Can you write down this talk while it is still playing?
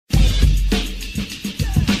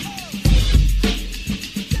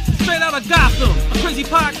Gotham, a crazy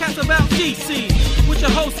podcast about DC, with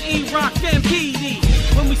your hosts E-Rock and PD.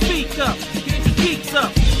 When we speak up, get your geeks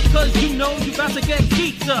up, cause you know you about to get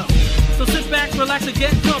geeked up. So sit back, relax, and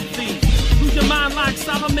get comfy. Lose your mind like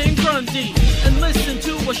Solomon Grundy, and listen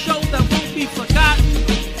to a show that won't be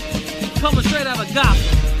forgotten, coming straight out of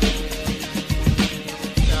Gotham.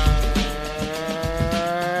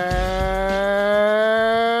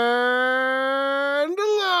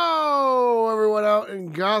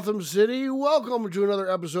 Gotham City, welcome to another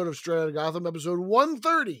episode of Straight Outta Gotham, episode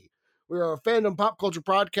 130. We are a fandom pop culture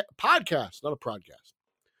podcast, not a podcast,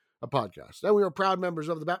 a podcast. And we are proud members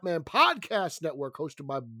of the Batman Podcast Network, hosted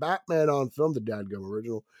by Batman on Film, the dadgum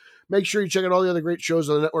original. Make sure you check out all the other great shows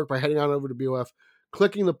on the network by heading on over to BOF,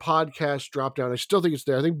 clicking the podcast drop down. I still think it's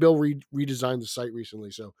there. I think Bill redesigned the site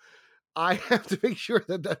recently, so I have to make sure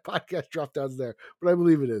that podcast drop down's there, but I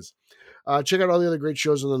believe it is. Check out all the other great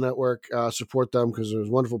shows on the network. Support them because there's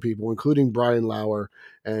wonderful people, including Brian Lauer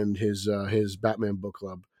and his Batman book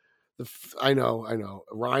club. I know.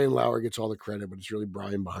 Ryan Lauer gets all the credit, but it's really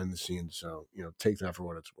Brian behind the scenes. So, take that for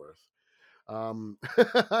what it's worth.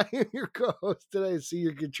 I am your co-host today,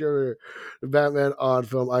 senior contributor to Batman on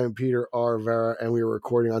Film. I am Peter R. Vera, and we are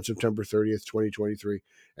recording on September 30th, 2023.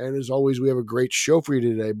 And as always, we have a great show for you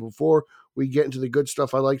today. Before we get into the good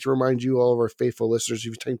stuff, I'd like to remind you, all of our faithful listeners, if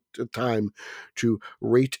you take the time to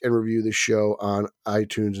rate and review the show on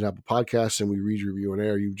iTunes and Apple Podcasts, and we read your review on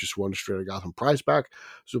air, you just won a Straight Outta Gotham prize back.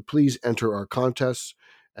 So please enter our contests,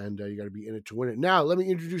 and you got to be in it to win it. Now, let me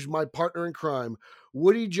introduce my partner in crime,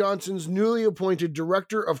 Woody Johnson's newly appointed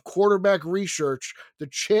Director of Quarterback Research, the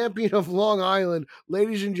champion of Long Island,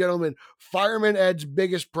 ladies and gentlemen, Fireman Ed's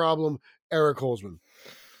biggest problem, Eric Holzman.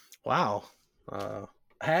 Wow. I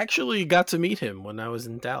actually got to meet him when I was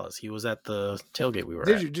in Dallas. He was at the tailgate we were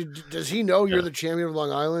at. Does he know you're the champion of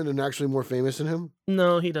Long Island and actually more famous than him?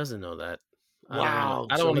 No, he doesn't know that. Wow.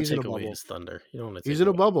 I don't want to take away his thunder. He's in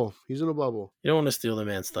a bubble. He's in a bubble. You don't want to steal the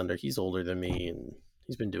man's thunder. He's older than me, and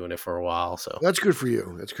he's been doing it for a while. So that's good for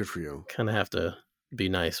you. Kind of have to be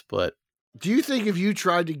nice, but do you think if you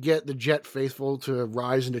tried to get the Jet faithful to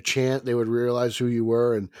rise into chant, they would realize who you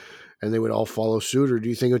were and they would all follow suit, or do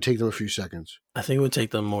you think it would take them a few seconds? I think it would take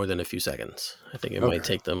them more than a few seconds. I think it might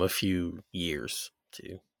take them a few years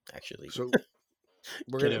to actually. So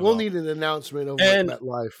we'll need an announcement of that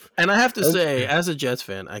life. And I have to say, as a Jets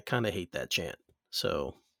fan, I kind of hate that chant.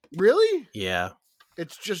 So really, yeah,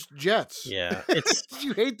 it's just Jets. Yeah, it's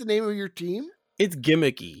you hate the name of your team. It's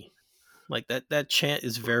gimmicky, like that chant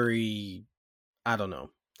is very. I don't know.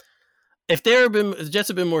 If the Jets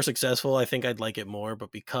have been more successful, I think I'd like it more.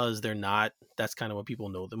 But because they're not, that's kind of what people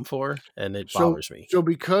know them for, and it bothers me. So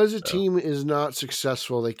because a team is not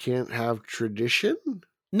successful, they can't have tradition?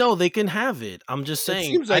 No, they can have it. I'm just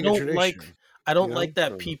saying. I don't like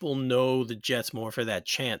that people know the Jets more for that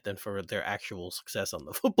chant than for their actual success on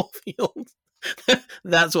the football field.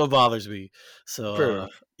 That's what bothers me. So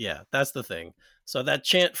yeah, that's the thing. So that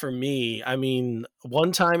chant for me, I mean,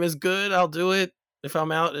 one time is good. I'll do it if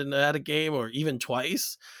I'm out and at a game, or even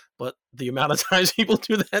twice. But the amount of times people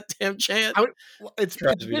do that damn chant, it's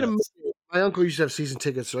been amazing. My uncle used to have season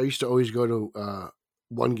tickets, so I used to always go to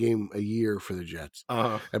one game a year for the Jets.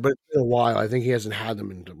 But it's been a while. I think he hasn't had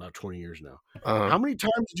them in about 20 years now. How many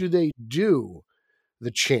times do they do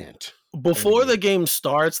the chant before the game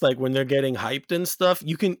starts? Like when they're getting hyped and stuff,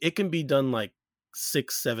 it can be done like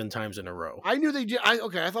 6-7 times in a row. I knew they did. I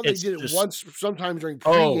thought they did it once, sometimes during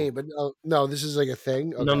pregame, but no, this is like a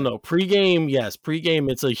thing. Okay. No. Pregame, yes,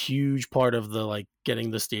 pregame. It's a huge part of the like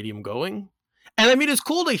getting the stadium going. And I mean, it's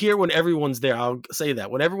cool to hear when everyone's there. I'll say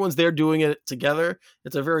that when everyone's there doing it together,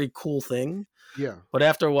 it's a very cool thing. Yeah, but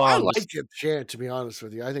after a while, I like the chant. To be honest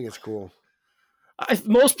with you, I think it's cool.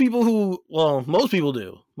 Most people do. Most people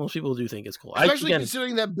do think it's cool. Especially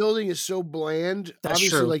considering that building is so bland. That's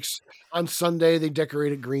obviously, true. Like on Sunday, they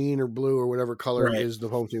decorate it green or blue or whatever color it is the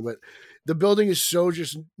home team. But the building is so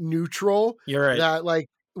just neutral. You're right. That like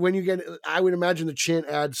when you get, I would imagine the chant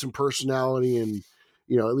adds some personality and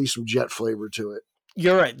at least some Jet flavor to it.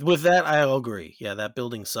 You're right. With that, I'll agree. Yeah, that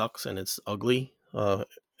building sucks and it's ugly.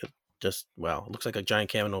 It looks like a giant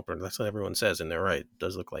cannon opener. That's what everyone says, and they're right. It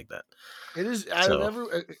does look like that. It is.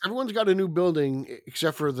 Everyone's got a new building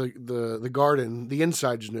except for the garden. The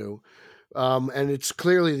inside's new, and it's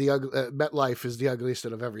clearly the MetLife is the ugliest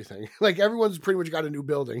out of everything. Like everyone's pretty much got a new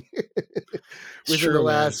building within the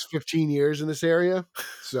last 15 years in this area.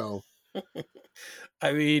 So,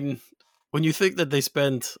 I mean, when you think that they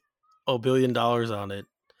spent $1 billion on it,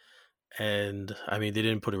 and I mean, they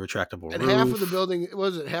didn't put a retractable and roof. Half of the building,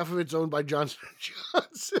 half of it's owned by Johnson &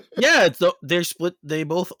 Johnson. Yeah, they're split. They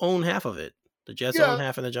both own half of it. The Jets own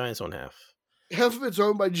half and the Giants own half. half of it's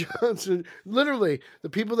owned by Johnson. Literally, the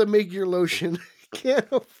people that make your lotion can't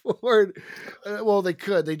afford. Well, they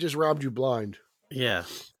could. They just robbed you blind. Yeah,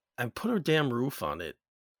 and put a damn roof on it.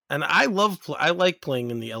 And I like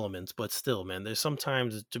playing in the elements, but still, man, there's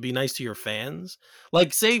sometimes to be nice to your fans.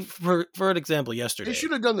 Like, say for an example, yesterday they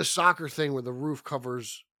should have done the soccer thing where the roof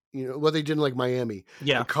covers, what they did in like Miami.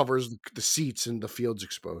 Yeah, it covers the seats and the field's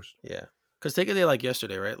exposed. Yeah, because take a day like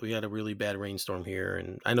yesterday, right? We had a really bad rainstorm here,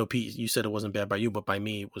 and I know Pete, you said it wasn't bad by you, but by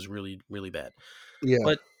me, it was really, really bad. Yeah,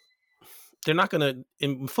 but they're not gonna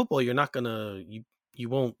in football. You're not gonna you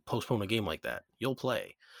won't postpone a game like that. You'll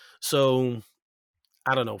play. So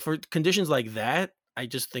I don't know. For conditions like that, I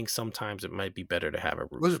just think sometimes it might be better to have a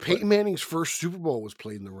roof. Was it Peyton Manning's first Super Bowl was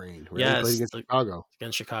played in the rain? Right? Yes, he played against Chicago.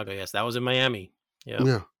 Against Chicago, yes, that was in Miami. Yep.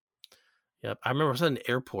 Yeah. Yep. I remember I was at an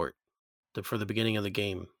airport for the beginning of the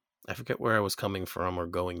game. I forget where I was coming from or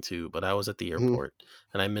going to, but I was at the airport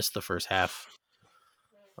and I missed the first half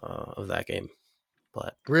of that game.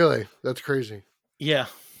 But really, that's crazy. Yeah.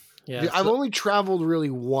 I've only traveled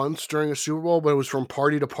really once during a Super Bowl, but it was from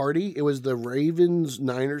party to party. It was the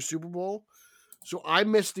Ravens-Niners Super Bowl. So I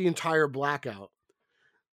missed the entire blackout.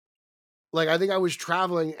 Like, I think I was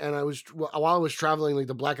traveling and while I was traveling, like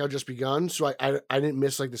the blackout just begun. So I didn't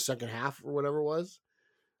miss like the second half or whatever it was.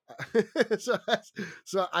 so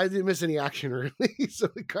I didn't miss any action really. So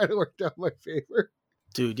it kind of worked out in my favor.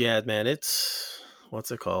 Dude, yeah, man.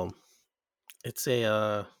 What's it called? It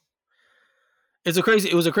was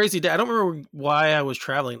a crazy day. I don't remember why I was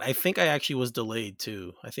traveling. I think I actually was delayed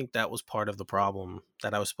too. I think that was part of the problem,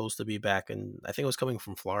 that I was supposed to be back, and I think I was coming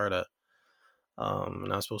from Florida.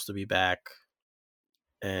 And I was supposed to be back,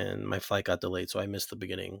 and my flight got delayed, so I missed the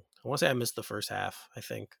beginning. I want to say I missed the first half, I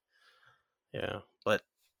think. Yeah, but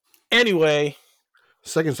anyway,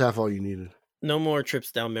 second half all you needed. No more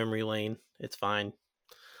trips down memory lane. It's fine.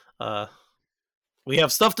 We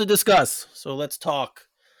have stuff to discuss, so let's talk.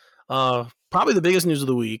 Probably the biggest news of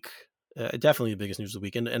the week, definitely the biggest news of the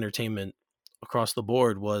week in entertainment across the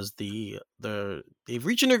board was they've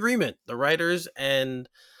reached an agreement. The writers and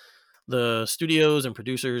the studios and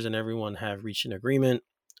producers and everyone have reached an agreement.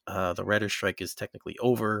 The writer's strike is technically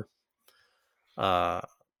over. It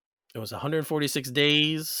was 146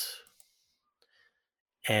 days.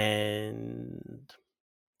 And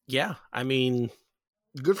yeah, I mean,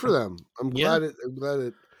 good for them. I'm glad it.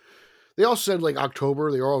 They all said like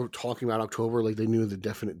October. They were all talking about October, like they knew the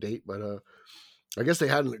definite date. But I guess they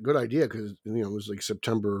had a good idea because it was like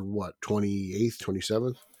September 28th,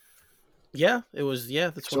 27th. Yeah, it was. Yeah,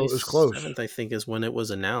 the 27th, so it was close. I think is when it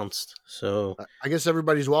was announced. So I guess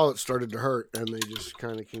everybody's wallet started to hurt, and they just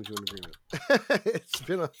kind of came to an agreement.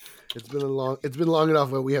 It's been long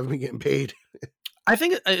enough that we haven't been getting paid. I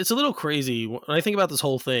think it's a little crazy when I think about this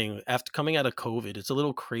whole thing after coming out of COVID. It's a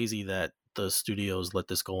little crazy that the studios let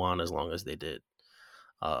this go on as long as they did.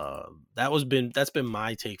 That's been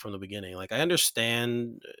my take from the beginning. Like, I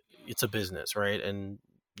understand it's a business, right? And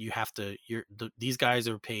you have to. These guys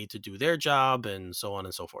are paid to do their job, and so on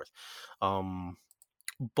and so forth.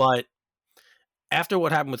 But after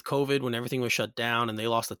what happened with COVID, when everything was shut down and they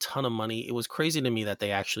lost a ton of money, it was crazy to me that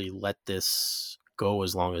they actually let this go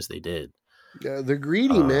as long as they did. Yeah, they're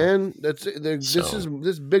greedy, man. This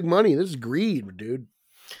is big money. This is greed, dude.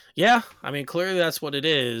 Yeah, I mean, clearly that's what it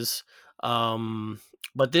is.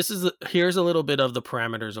 But here's a little bit of the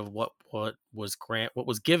parameters of what was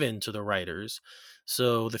given to the writers.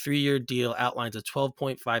 So the 3-year deal outlines a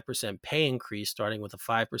 12.5% pay increase, starting with a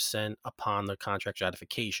 5% upon the contract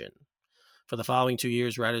ratification. For the following 2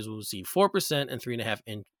 years, writers will receive 4% and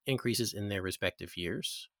 3.5% increases in their respective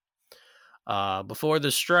years. Before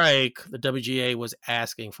the strike, the WGA was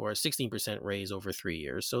asking for a 16% raise over 3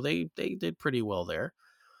 years, so they did pretty well there.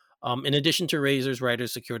 In addition to raises,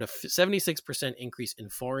 writers secured a 76% increase in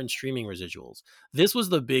foreign streaming residuals. This was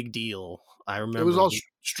the big deal. I remember it was all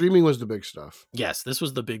streaming was the big stuff. Yes, this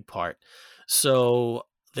was the big part. So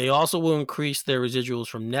they also will increase their residuals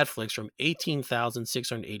from Netflix from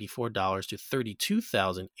 $18,684 to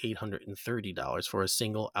 $32,830 for a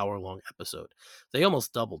single hour-long episode. They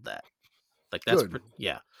almost doubled that. Like, that's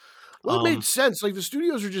yeah. Well, it made sense. Like, the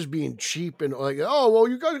studios are just being cheap and like, oh, well,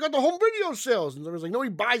 you guys got the home video sales, and I was like, nobody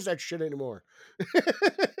buys that shit anymore.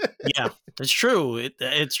 Yeah, it's true.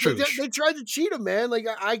 It's true. They tried to cheat them, man. Like,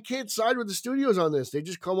 I can't side with the studios on this. They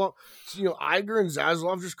just come off, Iger and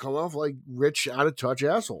Zaslav just come off like rich, out of touch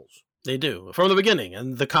assholes. They do from the beginning,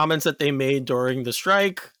 and the comments that they made during the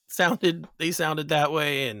strike sounded that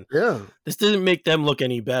way, and this didn't make them look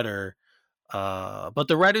any better. But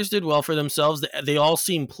the writers did well for themselves. They all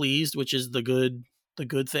seem pleased, which is the good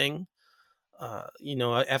thing.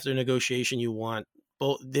 After negotiation, you want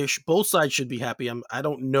both sides should be happy. I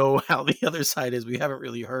don't know how the other side is. We haven't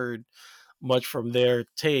really heard much from their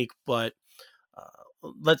take, but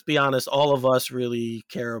let's be honest, all of us really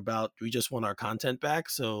care about, we just want our content back.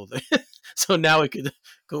 So so now we could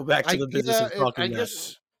go back to the business of talking. I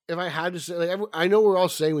guess if I had to say, like, I know we're all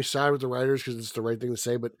saying we side with the writers because it's the right thing to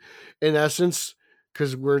say, but in essence,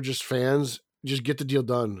 because we're just fans, just get the deal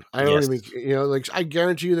done. I don't even, like, I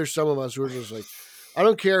guarantee you there's some of us who are just like, I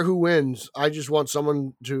don't care who wins. I just want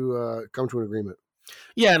someone to come to an agreement.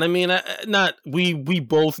 Yeah, and I mean, we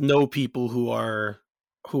both know people who are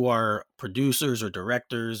producers or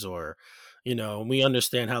directors, or we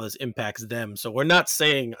understand how this impacts them. So we're not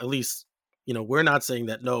saying, at least we're not saying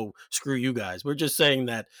that no, screw you guys. We're just saying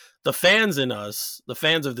that the fans in us, the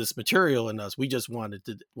fans of this material in us, we just wanted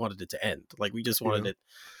it to end. Like, we just wanted it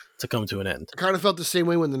to come to an end. I kind of felt the same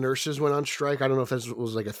way when the nurses went on strike. I don't know if this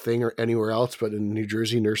was like a thing or anywhere else, but in New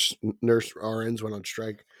Jersey, nurse RNs went on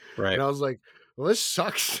strike. Right. And I was like, well, this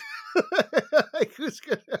sucks. Like, who's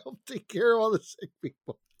going to help take care of all the sick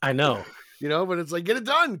people? I know. But it's like, get it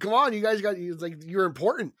done. Come on. You guys it's like, you're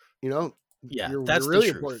important, Yeah, you're that's really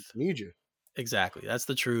the truth. important. I need you. Exactly. That's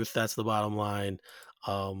the truth. That's the bottom line.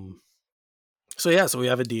 So we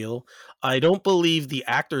have a deal. I don't believe the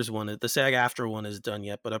actors one, the SAG-AFTRA one, is done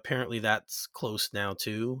yet, but apparently that's close now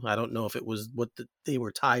too. I don't know if it was what they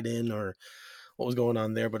were tied in or what was going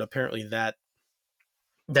on there, but apparently that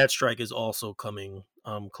strike is also coming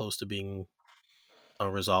close to being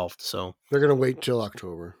resolved. So they're gonna wait till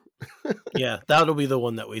October. Yeah, that'll be the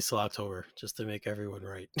one that waits till October, just to make everyone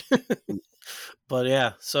right. But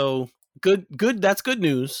yeah, so good. That's good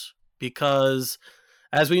news, because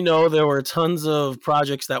as we know, there were tons of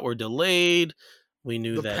projects that were delayed. We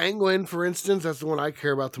knew that Penguin, for instance, that's the one I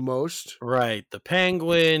care about the most. Right. The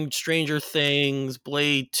Penguin, Stranger Things,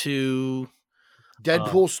 Blade 2.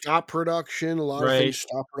 Deadpool stopped production. A lot of things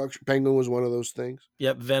stopped production. Penguin was one of those things.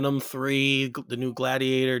 Yep. Venom 3, the new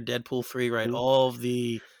Gladiator, Deadpool 3, right? Mm-hmm. All of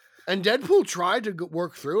the... And Deadpool tried to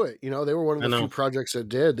work through it. They were one of the few projects that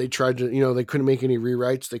did. They tried to, they couldn't make any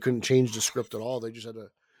rewrites. They couldn't change the script at all. They just had to...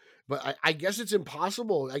 But I guess it's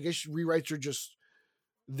impossible. I guess rewrites are just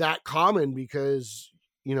that common because,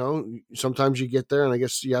 sometimes you get there and I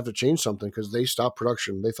guess you have to change something because they stopped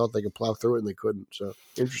production. They thought they could plow through it and they couldn't. So,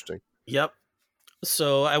 interesting. Yep.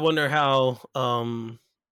 So I wonder how,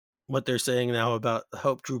 what they're saying now about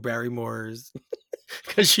Hope Drew Barrymore's,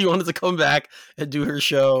 because she wanted to come back and do her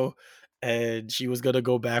show, and she was going to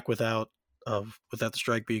go back without the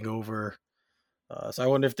strike being over. So I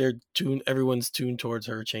wonder if everyone's tuned towards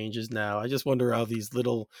her changes now. I just wonder how these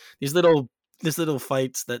little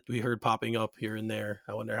fights that we heard popping up here and there,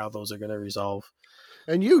 I wonder how those are going to resolve.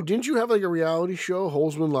 And didn't you have like a reality show,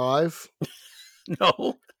 Holzman Live?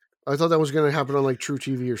 No. I thought that was going to happen on like True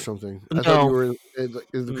TV or something. I thought you were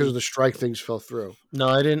because of the strike, things fell through. No,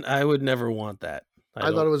 I didn't. I would never want that.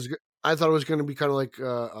 I thought it was going to be kind of like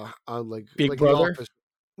Big Brother. The Office.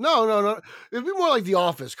 No. It'd be more like The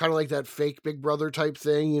Office, kind of like that fake Big Brother type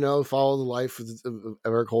thing. Follow the life of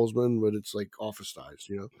Eric Holzman, but it's like Office style.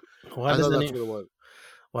 Why does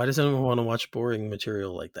anyone want to watch boring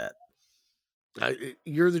material like that?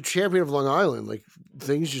 You're the champion of Long Island. Like,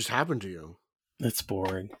 things just happen to you. It's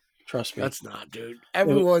boring. Trust me. That's not, dude.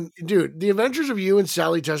 The Adventures of You and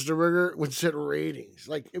Sally Testerberger would set ratings.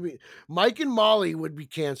 Like, Mike and Molly would be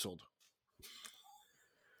canceled.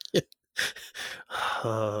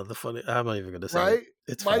 The funny. I'm not even going to say right. It.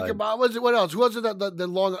 It's Mike fine. and Molly. What else? Who was it?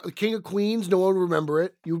 The King of Queens. No one would remember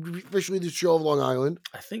it. You would be officially the show of Long Island.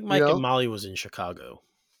 I think Mike and Molly was in Chicago.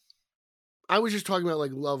 I was just talking about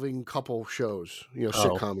like loving couple shows.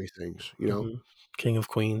 Sitcom-y things. Mm-hmm. King of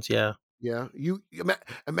Queens. Yeah. Yeah, you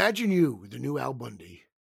imagine the new Al Bundy,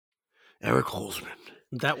 Eric Holzman.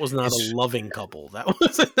 That was not a loving couple. That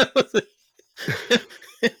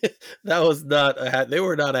was not they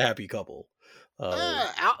were not a happy couple.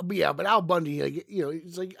 But Al Bundy, like,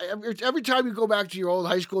 it's like every time you go back to your old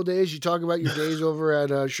high school days, you talk about your days over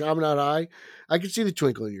at Chaminade High. I can see the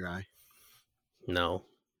twinkle in your eye. No,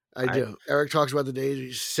 I do. Eric talks about the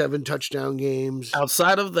days, 7 touchdown games.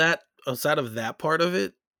 Outside of that part of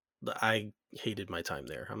it, I hated my time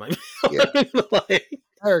there. I'm like,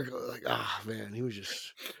 Eric, like, man, he was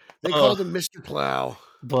just. They called him Mr. Plow,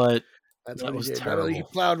 but that's what he did. Terrible. He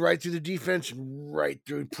plowed right through the defense and right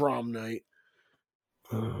through prom night.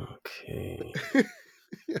 Okay.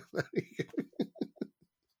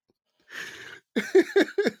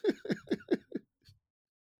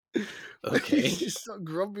 Okay. He's just so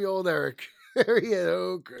grumpy old Eric.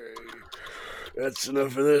 Okay, that's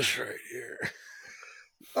enough of this right here.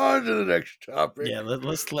 On to the next topic. Yeah,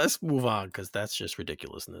 let's move on because that's just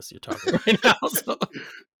ridiculousness you're talking right now. So.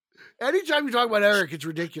 Anytime you talk about Eric, it's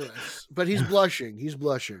ridiculous. But he's blushing. He's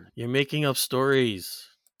blushing. You're making up stories.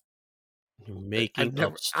 You're making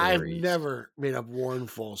up stories. I've never made up one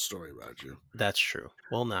false story about you. That's true.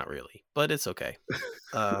 Well, not really, but it's okay.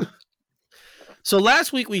 So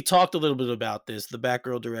last week we talked a little bit about this. The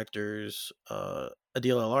Batgirl directors, Adil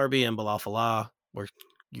Arbi and Fallah, where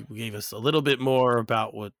you gave us a little bit more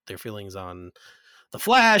about what their feelings on the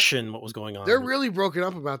Flash and what was going on. They're really broken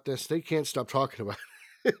up about this. They can't stop talking about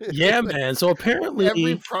it. Yeah, man. So apparently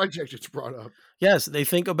every project it's brought up. Yes, they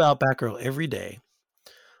think about Batgirl every day.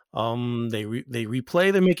 They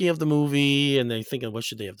replay the making of the movie and they think of what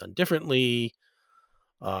should they have done differently.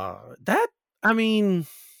 I mean,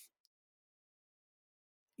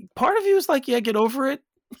 part of you is like, yeah, get over it.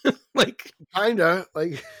 Like, kinda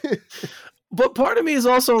like, but part of me is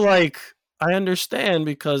also like, I understand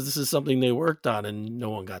because this is something they worked on and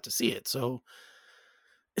no one got to see it. So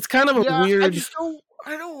it's kind of a weird.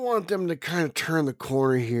 I don't want them to kind of turn the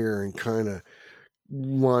corner here and kind of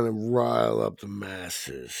want to rile up the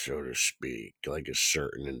masses, so to speak, like a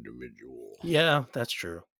certain individual. Yeah, that's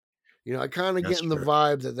true. You know, I kind of get in the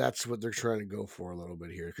vibe that that's what they're trying to go for a little bit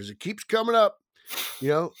here because it keeps coming up. You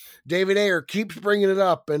know, David Ayer keeps bringing it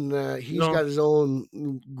up, and he's got his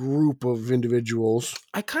own group of individuals.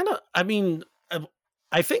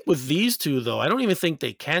 I think with these two, though, I don't even think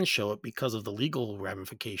they can show it because of the legal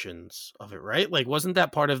ramifications of it, right? Like, wasn't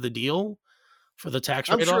that part of the deal for the tax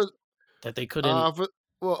write-off? Sure that they couldn't.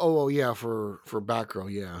 For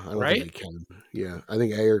Batgirl, yeah, I don't think they can. Yeah, I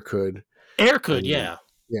think Ayer could. Ayer could, yeah.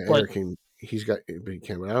 Yeah, Ayer can. He's got, but he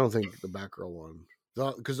can. But I don't think the Batgirl one,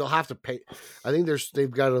 because they'll have to pay. I think there's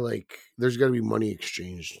got to be money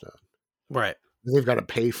exchanged, right? They've got to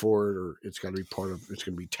pay for it, or it's got to be part of. It's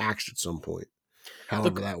going to be taxed at some point.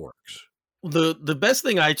 However that works. The best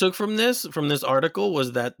thing I took from this article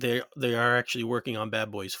was that they are actually working on Bad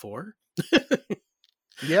Boys 4.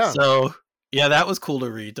 Yeah. So yeah, that was cool to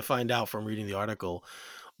read, to find out from reading the article.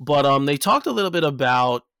 But they talked a little bit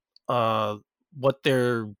about what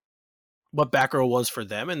Batgirl was for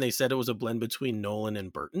them, and they said it was a blend between Nolan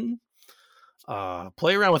and Burton.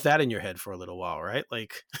 Play around with that in your head for a little while, right?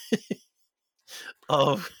 Like,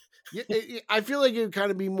 I feel like it would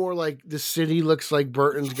kind of be more like the city looks like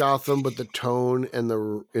Burton's Gotham, but the tone and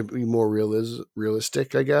it'd be more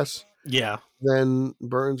realistic, I guess. Yeah. Then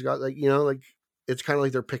Burton's got like it's kind of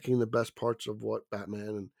like they're picking the best parts of what Batman,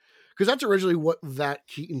 and because that's originally what that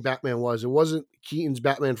Keaton Batman was. It wasn't Keaton's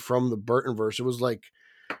Batman from the Burton verse. It was like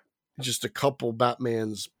just a couple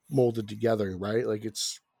Batmans molded together, right? Like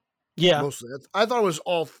it's mostly. I thought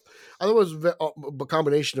it was a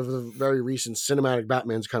combination of the very recent cinematic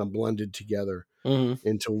Batmans kind of blended together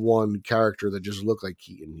into one character that just looked like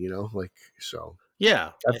Keaton, like so.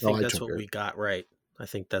 Yeah, I think that's what we got right. I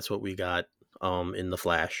think that's what we got in the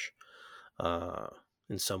Flash,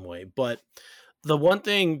 in some way. But the one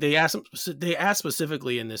thing they asked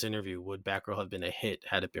specifically in this interview, would Batgirl have been a hit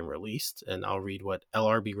had it been released? And I'll read what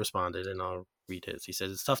LRB responded, and I'll read his. He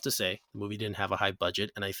says, it's tough to say. The movie didn't have a high budget,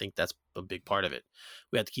 and I think that's a big part of it.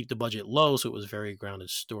 We had to keep the budget low, so it was a very grounded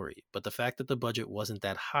story. But the fact that the budget wasn't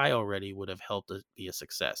that high already would have helped it be a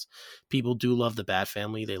success. People do love the Bat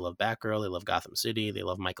family. They love Batgirl. They love Gotham City. They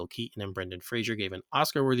love Michael Keaton, and Brendan Fraser gave an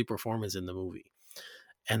Oscar-worthy performance in the movie.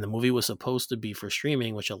 And the movie was supposed to be for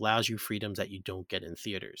streaming, which allows you freedoms that you don't get in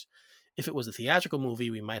theaters. If it was a theatrical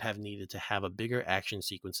movie, we might have needed to have a bigger action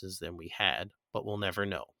sequences than we had, but we'll never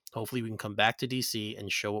know. Hopefully we can come back to DC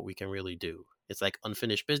and show what we can really do. It's like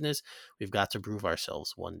unfinished business. We've got to prove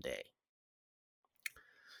ourselves one day.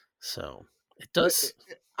 So it does.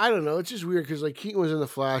 I don't know. It's just weird because like Keaton was in the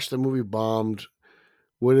Flash, the movie bombed.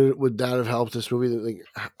 Would that have helped this movie? Like,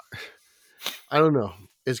 I don't know.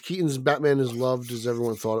 Is Keaton's Batman as loved as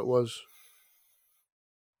everyone thought it was?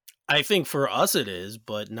 I think for us it is,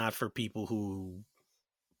 but not for people who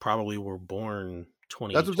probably were born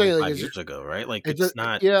 25 years ago, right? Like it's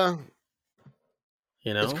not. Yeah.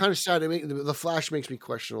 It's kind of sad. The Flash makes me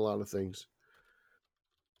question a lot of things.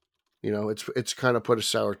 It's kind of put a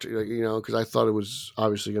sour, because I thought it was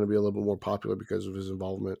obviously going to be a little bit more popular because of his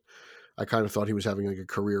involvement. I kind of thought he was having like a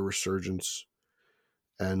career resurgence,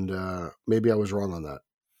 and maybe I was wrong on that.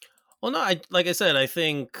 Well, no, I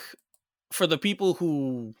think for the people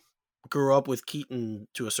who grew up with Keaton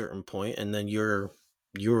to a certain point, and then you're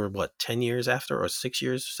what, 10 years after, or 6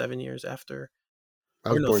 years, 7 years after?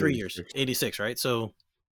 I was born 3 years, 86, right? So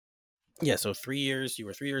yeah, so 3 years, you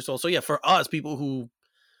were 3 years old. So yeah, for us, people who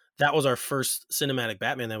that was our first cinematic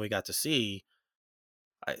Batman that we got to see,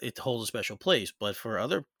 it holds a special place. But for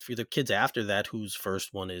the kids after that, whose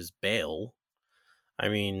first one is Bale, I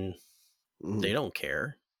mean, they don't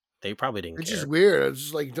care. They probably didn't care. It's just weird. It's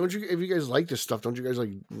just like, if you guys like this stuff, don't you guys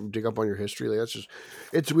like dig up on your history? Like,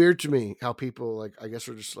 it's weird to me how people like, I guess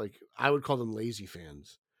are just like, I would call them lazy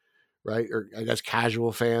fans, right? Or I guess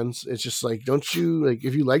casual fans. It's just like, don't you like,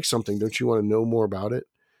 if you like something, don't you want to know more about it?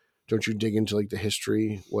 Don't you dig into like the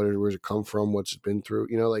history? Where's it come from? What's it been through?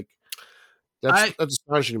 Like that's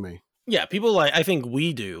astonishing to me. Yeah, people I think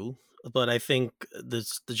we do, but I think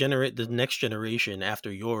the next generation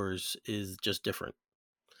after yours is just different.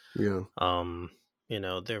 Yeah.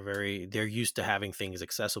 They're used to having things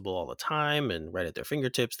accessible all the time and right at their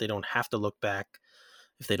fingertips. They don't have to look back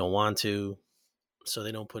if they don't want to, so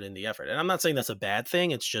they don't put in the effort. And I'm not saying that's a bad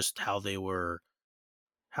thing. It's just how they were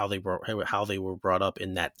brought up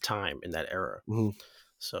in that time, in that era. Mm-hmm.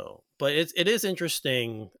 So, but it is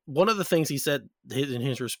interesting. One of the things he said in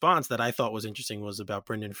his response that I thought was interesting was about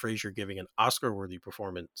Brendan Fraser giving an Oscar-worthy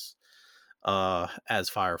performance as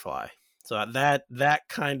Firefly. So that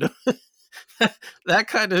kind of that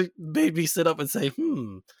kind of made me sit up and say,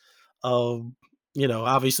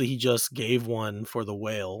 obviously he just gave one for The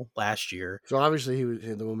Whale last year. So obviously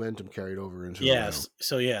the momentum carried over into yes.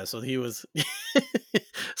 So he was.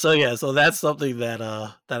 So that's something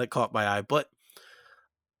that it caught my eye, but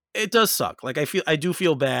it does suck. Like I do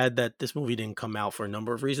feel bad that this movie didn't come out for a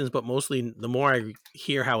number of reasons, but mostly the more I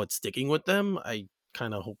hear how it's sticking with them, I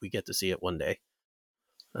kind of hope we get to see it one day.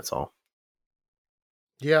 That's all.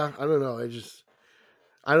 Yeah, I don't know.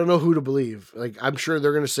 I don't know who to believe. Like, I'm sure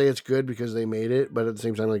they're going to say it's good because they made it, but at the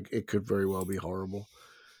same time, like, it could very well be horrible.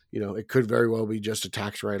 It could very well be just a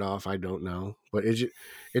tax write-off. I don't know. But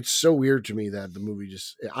it's so weird to me that the movie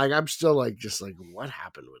I'm still like, what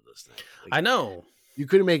happened with this thing? Like, I know. You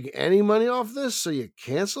couldn't make any money off this, so you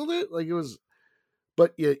canceled it? Like, it was,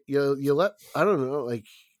 but you let, I don't know, like,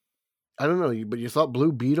 I don't know, but you thought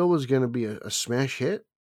Blue Beetle was going to be a smash hit?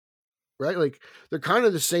 Right? Like, they're kind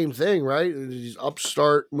of the same thing, right? These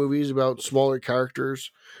upstart movies about smaller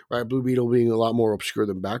characters, right? Blue Beetle being a lot more obscure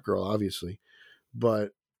than Batgirl, obviously.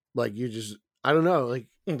 But, like, I don't know, like.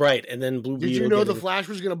 Right, and then Blue Beetle. Did you know The Flash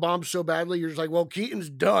was going to bomb so badly? You're just like, well, Keaton's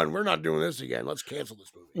done. We're not doing this again. Let's cancel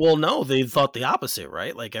this movie. Well, no, they thought the opposite,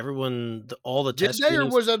 right? Like, everyone, all the test screenings.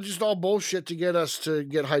 Did they, or was that just all bullshit to get us to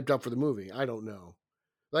get hyped up for the movie? I don't know.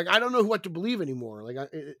 Like, I don't know what to believe anymore. Like,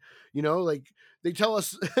 like they tell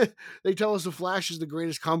us, The Flash is the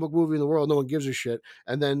greatest comic book movie in the world. No one gives a shit.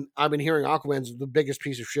 And then I've been hearing Aquaman's the biggest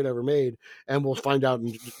piece of shit ever made, and we'll find out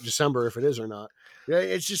in December if it is or not. Yeah,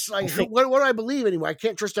 it's just like, what do I believe anymore? I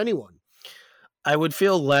can't trust anyone. I would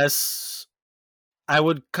feel less. I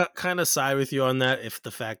would kind of side with you on that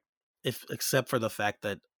except for the fact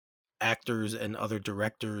that actors and other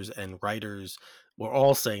directors and writers were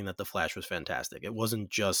all saying that The Flash was fantastic. It wasn't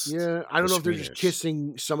just I don't know if they're just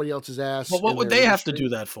kissing somebody else's ass. Well, what would they have to do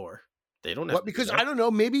that for? They don't have to because I don't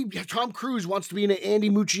know. Maybe Tom Cruise wants to be in an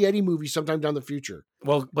Andy Muschietti movie sometime down the future.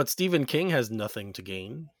 Well, but Stephen King has nothing to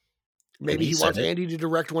gain. Maybe he wants Andy to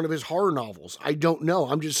direct one of his horror novels. I don't know.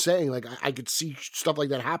 I'm just saying, like, I could see stuff like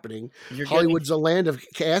that happening. Hollywood's a land of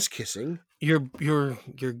ass kissing. You're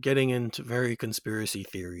getting into very conspiracy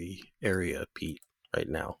theory area, Pete. Right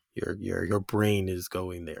now, your brain is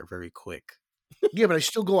going there very quick. Yeah, but I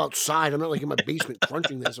still go outside. I'm not like in my basement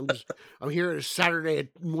crunching this. I'm here at a Saturday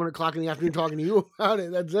at 1:00 in the afternoon talking to you about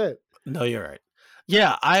it. That's it. No, you're right.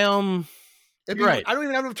 Yeah, right. I don't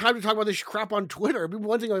even have enough time to talk about this crap on Twitter.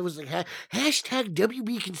 One thing I was like, hashtag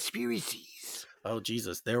WB conspiracies. Oh,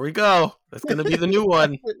 Jesus. There we go. That's going to be the new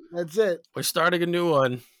one. That's it. We're starting a new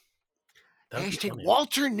one. Hashtag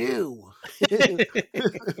Walter New.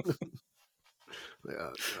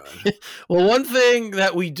 Oh, well, one thing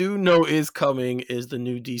that we do know is coming is the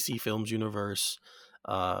new DC Films universe.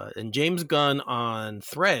 And James Gunn on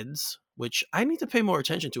Threads, which I need to pay more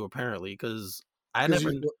attention to, apparently, because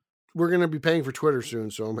we're going to be paying for Twitter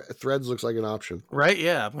soon, so Threads looks like an option. Right,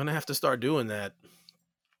 yeah. I'm going to have to start doing that.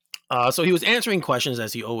 So he was answering questions,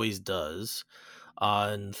 as he always does,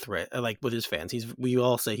 on Thread, like with his fans. We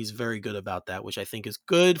all say he's very good about that, which I think is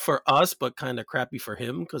good for us, but kind of crappy for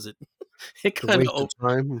him, because it kind of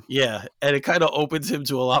and it kind of opens him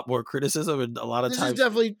to a lot more criticism, and a lot of times.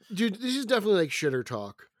 This is definitely like shitter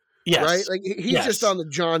talk. Yes. Right? Like he's just on the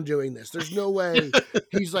John doing this. There's no way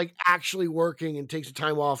he's like actually working and takes the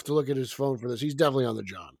time off to look at his phone for this. He's definitely on the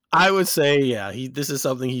John. I would say, this is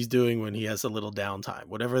something he's doing when he has a little downtime.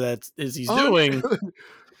 Whatever that is he's doing.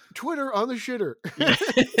 Twitter on the shitter.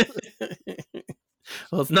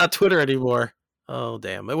 Well, it's not Twitter anymore. Oh,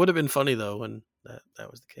 damn. It would have been funny, though, when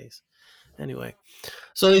that was the case. Anyway,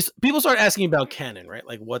 so people start asking about canon, right?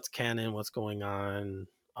 Like, what's canon? What's going on?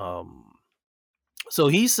 So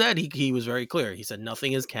he said he was very clear. He said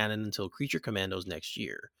nothing is canon until Creature Commandos next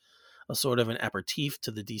year, a sort of an aperitif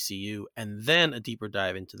to the DCU, and then a deeper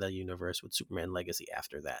dive into the universe with Superman Legacy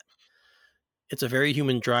after that. It's a very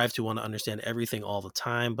human drive to want to understand everything all the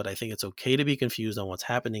time, but I think it's okay to be confused on what's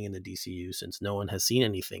happening in the DCU since no one has seen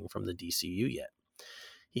anything from the DCU yet.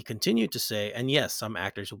 He continued to say, and yes, some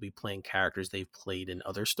actors will be playing characters they've played in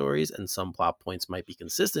other stories, and some plot points might be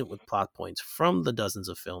consistent with plot points from the dozens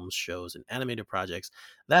of films, shows, and animated projects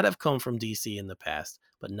that have come from DC in the past,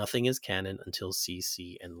 but nothing is canon until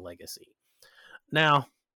CC and Legacy. Now,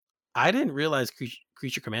 I didn't realize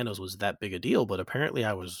Creature Commandos was that big a deal, but apparently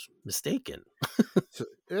I was mistaken. So,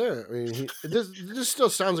 yeah, I mean, this still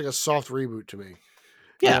sounds like a soft reboot to me.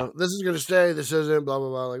 Yeah, you know, this is going to stay. This isn't. Blah blah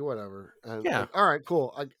blah. Like whatever. And, yeah. Like, all right,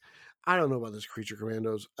 cool. I don't know about this Creature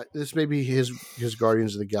Commandos. This may be his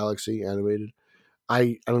Guardians of the Galaxy animated.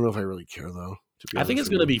 I don't know if I really care though. I think it's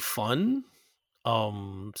going to be fun.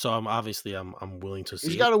 So I'm willing to see.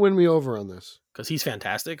 He's got to win me over on this because he's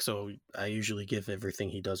fantastic. So I usually give everything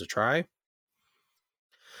he does a try.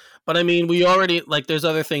 But I mean, we already there's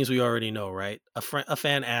other things we already know, right? A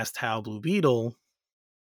fan asked how Blue Beetle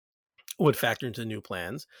would factor into new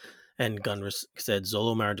plans, and Gunn said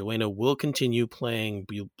Zolo Mariduena will continue playing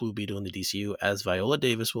Blue Beetle in the DCU, as Viola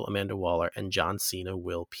Davis will Amanda Waller and John Cena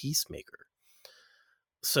will Peacemaker.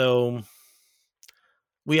 So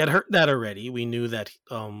we had heard that already. We knew that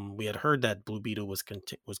we had heard that Blue Beetle was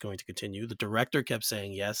going to continue. The director kept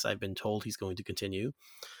saying, yes, I've been told he's going to continue.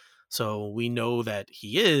 So we know that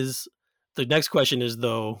he is. The next question is,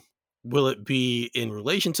 though, will it be in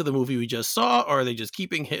relation to the movie we just saw, or are they just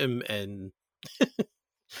keeping him and,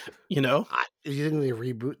 you know? Do you think they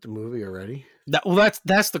reboot the movie already?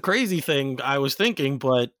 That's the crazy thing I was thinking,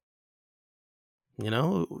 but, you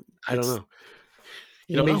know. I don't know.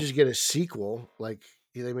 You may just get a sequel. Like,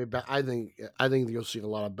 they may. I think you'll see a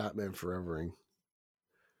lot of Batman Forevering.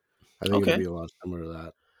 I think it'll be a lot similar to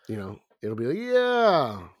that. You know, it'll be like,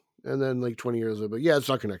 yeah. And then 20 years later, but yeah, it's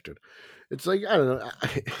not connected. It's like, I don't know.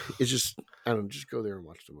 It's just, I don't know, just go there and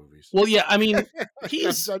watch the movies. Well, yeah, I mean,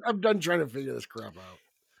 I'm done trying to figure this crap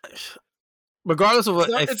out. Regardless of what,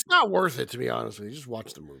 it's not worth it, to be honest with you. Just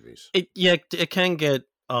watch the movies. It can get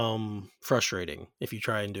frustrating if you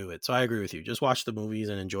try and do it. So I agree with you. Just watch the movies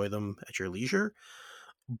and enjoy them at your leisure.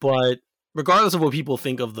 But regardless of what people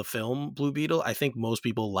think of the film Blue Beetle, I think most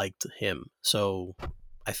people liked him. So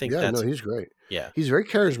I think he's great. Yeah. He's very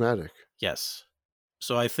charismatic. Yes.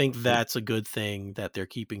 So I think that's a good thing that they're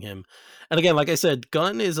keeping him. And again, like I said,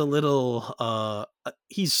 Gunn is a little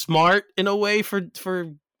he's smart in a way for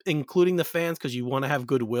including the fans, because you want to have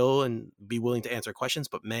goodwill and be willing to answer questions.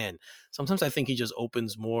 But man, sometimes I think he just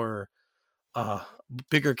opens more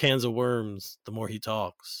bigger cans of worms the more he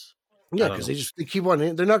talks. Yeah, because they keep on.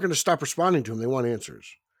 They're not going to stop responding to him. They want answers,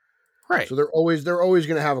 right? So they're always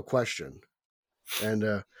going to have a question,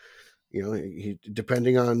 and you know, he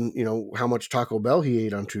depending on how much Taco Bell he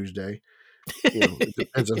ate on Tuesday. It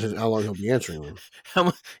depends on how long he'll be answering them.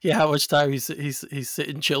 How much time he's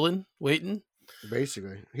sitting, chilling, waiting.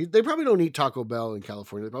 Basically, they probably don't eat Taco Bell in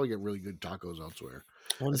California. They probably get really good tacos elsewhere.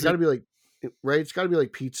 It's got to be like, right? It's got to be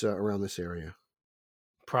like pizza around this area.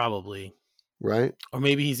 Probably. Right? Or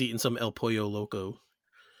maybe he's eating some El Pollo Loco.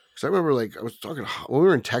 Because I remember, I was talking when we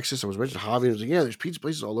were in Texas. I was mentioning Javi, and I was like, "Yeah, there's pizza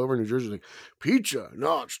places all over New Jersey." Like, pizza?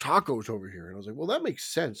 No, it's tacos over here. And I was like, "Well, that makes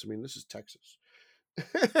sense. I mean, this is Texas."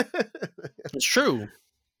 It's true.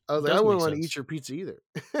 I was like, "I wouldn't want to eat your pizza either."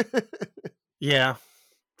 Yeah,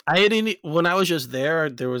 when I was just there.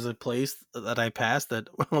 There was a place that I passed that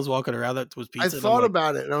when I was walking around that was pizza. I thought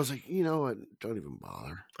about it, and I was like, you know what? Don't even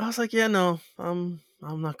bother. I was like, yeah, no, I'm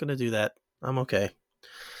not gonna do that. I'm okay.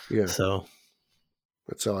 Yeah. So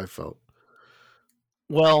that's how I felt.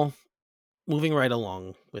 Well, moving right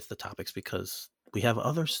along with the topics because we have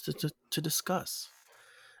others to discuss.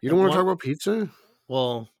 You don't want to talk about pizza?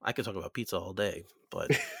 Well, I could talk about pizza all day, but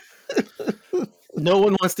no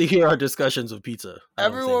one wants to hear our discussions of pizza.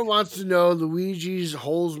 Everyone wants to know Luigi's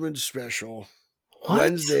Holzman special. What?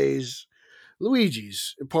 Wednesdays.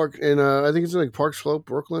 Luigi's in I think it's in Park Slope,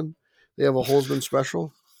 Brooklyn. They have a Holzman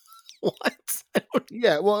special. What?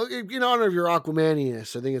 Yeah, well, in honor of your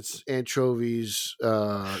Aquamaniness, I think it's anchovies,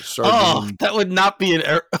 sardines. Oh, that would not be an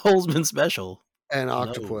Holzman special. And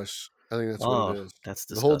octopus. No. I think that's what it is. That's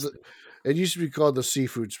disgusting. It used to be called the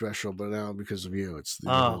seafood special, but now because of you, it's the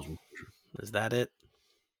Holzman special. Is that it?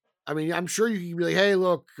 I mean, I'm sure you could be like, "Hey,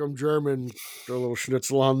 look, I'm German. Throw a little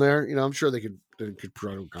schnitzel on there." You know, I'm sure they could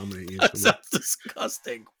try to accommodate you. That sounds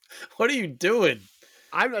disgusting. What are you doing?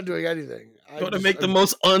 I'm not doing anything. You want to make the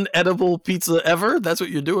most unedible pizza ever? That's what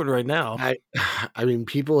you're doing right now. I mean,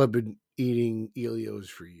 people have been eating Elios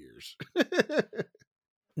for years.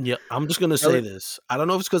 Yeah, I'm just gonna say this. I don't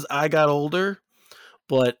know if it's because I got older,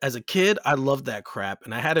 but as a kid, I loved that crap,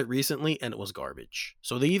 and I had it recently, and it was garbage.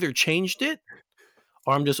 So they either changed it,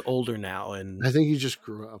 or I'm just older now. And I think he just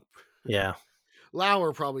grew up. Yeah,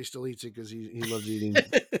 Lauer probably still eats it because he loves eating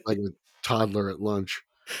like a toddler at lunch.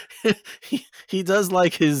 he does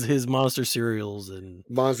like his monster cereals and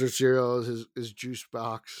monster cereals, his juice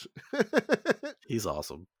box. He's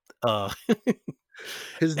awesome.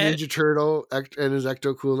 His Ninja Turtle and his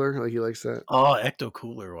Ecto Cooler, like he likes that. Oh, Ecto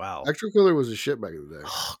Cooler! Wow, Ecto Cooler was a shit back in the day.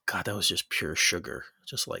 Oh God, that was just pure sugar,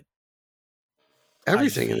 just like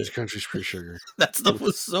everything in this country is pure sugar. That stuff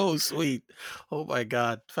was so sweet. Oh my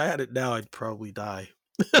God, if I had it now, I'd probably die.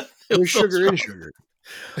 There's sugar in sugar.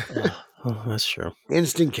 Oh, that's true.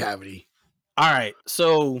 Instant cavity. All right,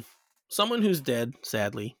 so someone who's dead,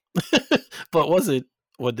 sadly, but wasn't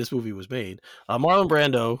when this movie was made. Marlon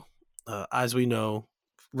Brando, as we know,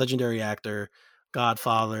 legendary actor,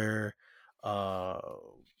 Godfather,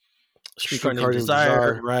 Streetcar Named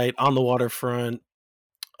Desire, right? On the Waterfront,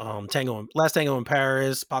 Last Tango in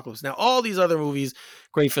Paris, Apocalypse Now, all these other movies,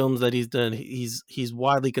 great films that he's done. He's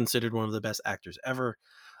widely considered one of the best actors ever.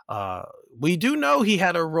 We do know he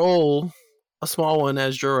had a role, a small one,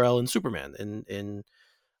 as Jor-El in Superman, in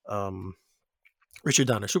Richard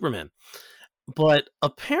Donner Superman. But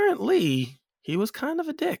apparently he was kind of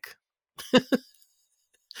a dick.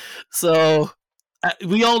 So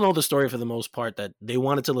we all know the story for the most part, that they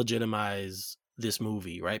wanted to legitimize this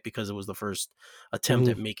movie, right? Because it was the first attempt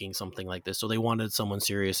at making something like this. So they wanted someone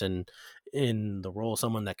serious in the role,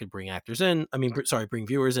 someone that could bring actors in. Bring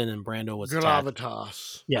viewers in, and Brando was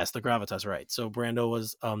gravitas. Yes, the gravitas, right. So Brando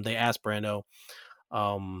was, they asked Brando,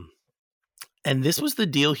 and this was the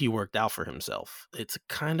deal he worked out for himself. It's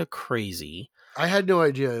kind of crazy. I had no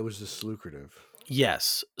idea it was this lucrative.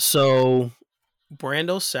 Yes. So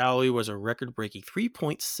Brando's salary was a record-breaking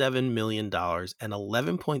 $3.7 million, and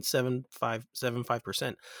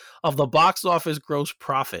 11.75% of the box office gross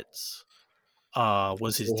profits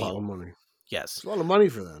was his deal. A lot of money. Yes. It's a lot of money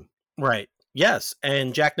for them. Right. Yes.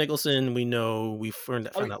 And Jack Nicholson, we know, we found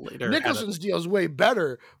out later. Nicholson's deal is way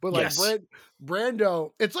better, but like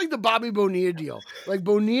Brando, it's like the Bobby Bonilla deal. Like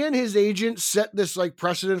Bonilla and his agent set this like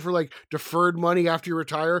precedent for like deferred money after you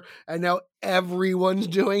retire, and now everyone's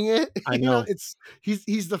doing it. I know.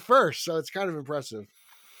 He's the first, so it's kind of impressive.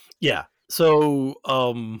 Yeah. So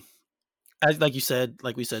like we said,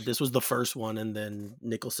 this was the first one, and then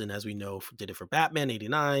Nicholson, as we know, did it for Batman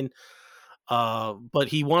 '89. But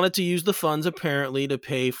he wanted to use the funds apparently to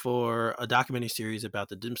pay for a documentary series about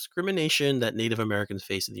the discrimination that Native Americans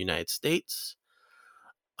face in the United States.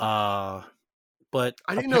 But I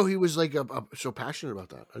didn't know he was like so passionate about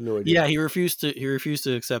that. I had no idea. Yeah, he refused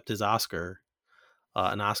to accept his Oscar,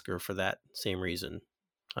 an Oscar for that same reason.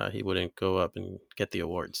 He wouldn't go up and get the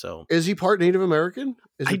award. So is he part Native American?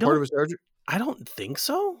 Is he part of his heritage? I don't think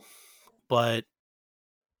so, but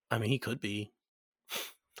I mean, he could be.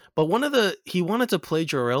 But he wanted to play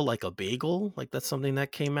Jor-El like a bagel. Like that's something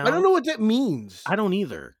that came out. I don't know what that means. I don't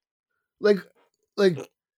either. Like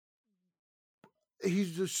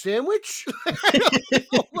he's a sandwich? I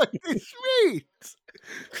don't know what this means.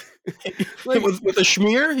 Like, with a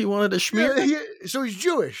schmear? He wanted a schmear? Yeah, so he's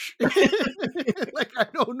Jewish. Like, I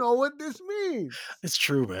don't know what this means. It's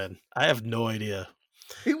true, man. I have no idea.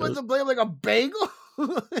 He wants to play him like a bagel?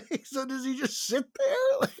 So does he just sit there?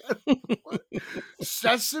 Like,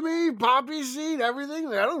 sesame, poppy seed, everything?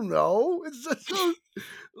 Like, I don't know. It's just so...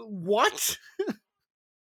 What?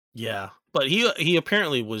 Yeah, but he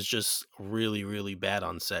apparently was just really, really bad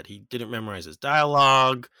on set. He didn't memorize his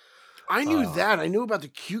dialogue. I knew that. I knew about the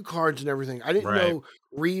cue cards and everything. I didn't know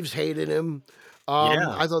Reeves hated him.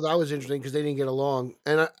 I thought that was interesting because they didn't get along.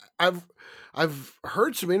 And I've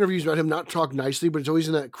heard some interviews about him not talk nicely, but it's always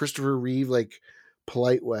in that Christopher Reeve like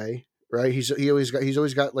polite way, right? He's always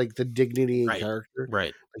got like the dignity and character,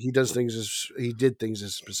 right? He did things a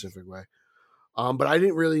specific way. But I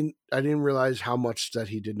didn't realize how much that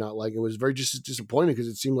he did not like. It was very just disappointing because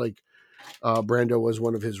it seemed like Brando was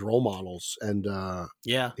one of his role models, and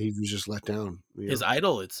he was just let down. His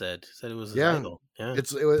idol, it said it was his idol. Yeah,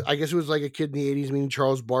 I guess it was like a kid in the '80s meeting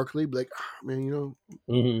Charles Barkley, like, man,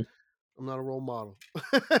 I'm not a role model.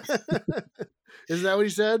 Isn't that what he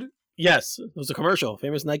said? Yes, it was a commercial,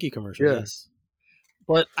 famous Nike commercial. Yeah. Yes,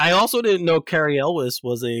 but I also didn't know Cary Elwes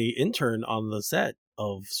was a intern on the set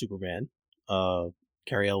of Superman.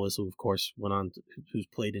 Cary Elwes, who of course who's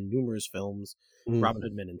played in numerous films, Robin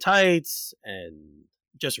Hood Men in Tights, and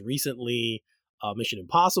just recently Mission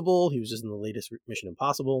Impossible. He was just in the latest Mission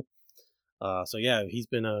Impossible. So yeah, he's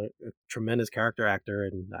been a tremendous character actor,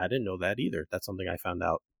 and I didn't know that either. That's something I found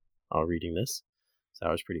out reading this. So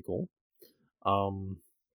that was pretty cool.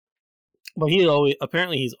 But he's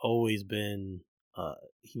always been.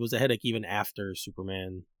 He was a headache even after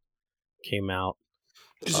Superman came out.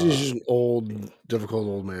 He's just an old, difficult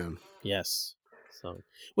old man. Yes. So,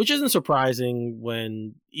 which isn't surprising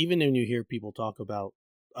even when you hear people talk about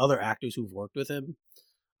other actors who've worked with him.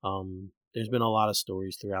 There's been a lot of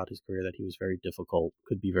stories throughout his career that he was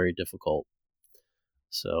could be very difficult.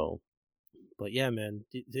 So, but yeah, man,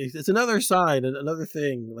 it's another side, another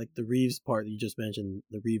thing, like the Reeves part that you just mentioned,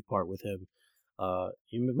 the Reeve part with him.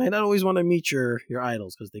 You might not always want to meet your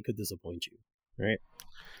idols because they could disappoint you, right?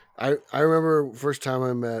 I remember first time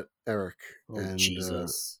I met Eric. And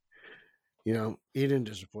Jesus. He didn't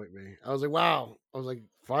disappoint me. I was like, wow. I was like,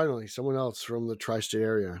 finally, someone else from the tri-state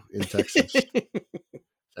area in Texas.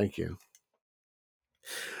 Thank you.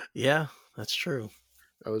 Yeah, that's true.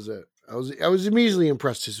 That was it. I was immediately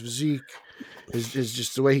impressed. His physique, is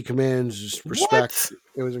just the way he commands, just respect. What?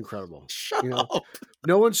 It was incredible. Shut up.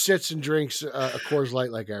 No one sits and drinks a Coors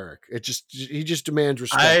Light like Eric. He just demands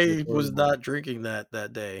respect. I was not drinking that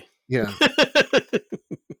day. Yeah.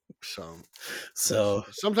 So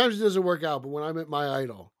sometimes it doesn't work out, but when I met my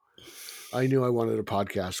idol, I knew I wanted a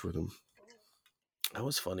podcast with him. That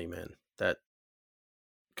was funny, man.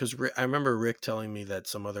 Because I remember Rick telling me that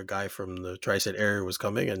some other guy from the tri-state area was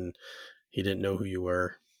coming, and he didn't know who you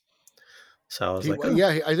were. So I was like, oh.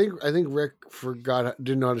 Yeah, I think Rick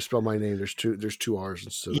didn't know how to spell my name. There's two R's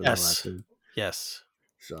instead of my last name. Yes.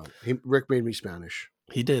 So Rick made me Spanish.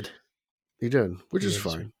 He did, which is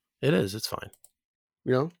fine. It is. It's fine.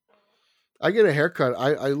 I get a haircut.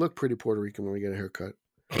 I look pretty Puerto Rican when I get a haircut.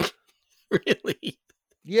 Really?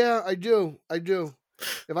 Yeah, I do.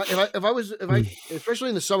 If I especially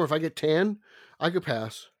in the summer, if I get tan, I could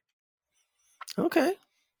pass. Okay.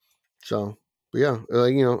 So, but yeah, I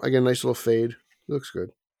get a nice little fade. It looks good.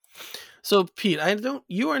 So, Pete,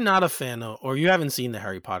 you are not a fan of, or you haven't seen the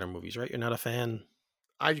Harry Potter movies, right? You're not a fan?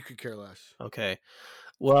 I could care less. Okay.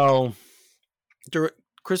 Well,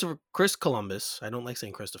 Chris Columbus, I don't like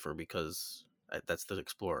saying Christopher because that's the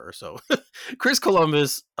explorer. So Chris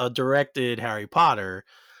Columbus directed Harry Potter,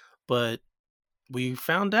 but we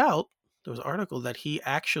found out, there was an article that he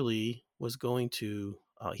actually was going to,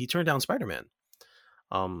 he turned down Spider-Man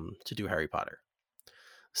to do Harry Potter.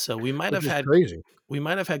 So we might have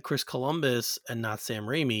had Chris Columbus and not Sam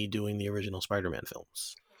Raimi doing the original Spider-Man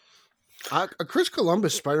films. A Chris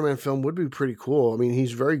Columbus Spider-Man film would be pretty cool. I mean,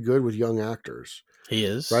 he's very good with young actors. He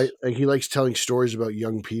is. Right? And he likes telling stories about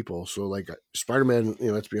young people. So like Spider-Man,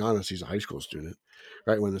 let's be honest, he's a high school student,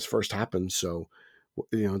 right? When this first happened. So,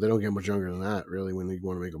 they don't get much younger than that, really, when you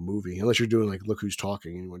want to make a movie. Unless you're doing like Look Who's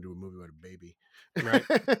Talking and you want to do a movie about a baby. Right.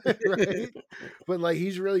 Right. But like,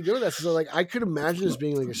 he's really good at that. So like, I could imagine this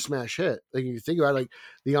being like a smash hit. Like, you think about like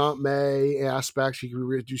the Aunt May aspects, he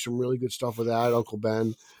could do some really good stuff with that. Uncle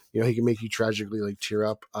Ben, he can make you tragically like tear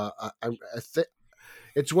up. I think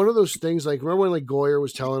it's one of those things. Like, remember when like Goyer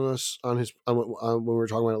was telling us on his when we were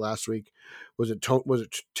talking about it last week? Was it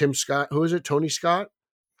Tim Scott? Who is it? Tony Scott?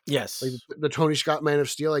 Yes, like the Tony Scott Man of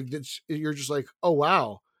Steel. Like, you're just like, oh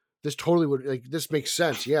wow, this totally would, like, this makes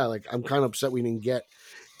sense. Yeah, like, I'm kind of upset we didn't get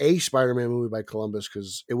a Spider-Man movie by Columbus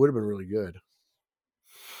because it would have been really good.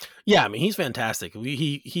 Yeah, I mean, he's fantastic.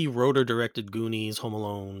 He wrote or directed Goonies, Home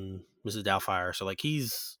Alone, Mrs. Doubtfire. So like, he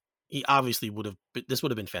obviously this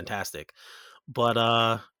would have been fantastic.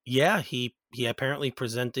 But yeah, he apparently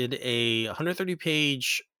presented a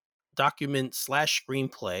 130-page document /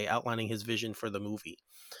 screenplay outlining his vision for the movie.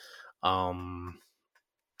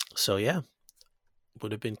 So yeah,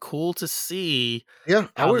 would have been cool to see. Yeah,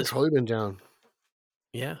 I would have totally been down.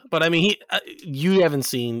 Yeah, but I mean, you haven't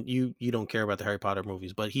seen, you don't care about the Harry Potter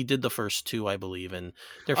movies, but he did the first two, I believe, and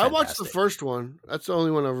they're fantastic. I watched the first one. That's the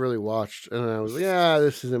only one I've really watched, and I was like, yeah,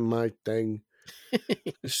 this isn't my thing.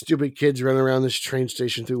 Stupid kids running around this train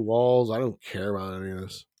station through walls. I don't care about any of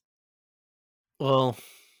this. Well,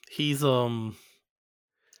 he's the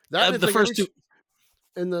like first two,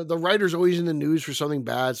 and the writer's always in the news for something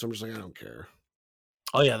bad, so I'm just like, I don't care.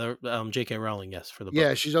 Oh yeah, the J.K. Rowling, yes, for the book.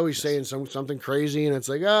 Yeah, she's always saying something crazy, and it's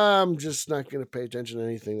like, I'm just not going to pay attention to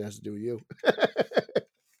anything that has to do with you.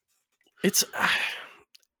 It's,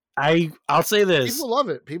 I'll say this: people love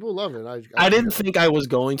it. People love it. I didn't think I was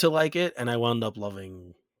going to like it, and I wound up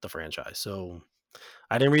loving the franchise. So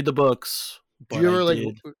I didn't read the books. But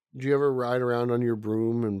do you ever ride around on your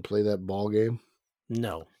broom and play that ball game?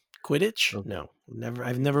 No. Quidditch? Okay. No, never.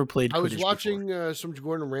 I've never played Quidditch. I was watching some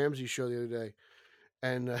Gordon Ramsay show the other day.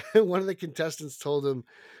 And one of the contestants told him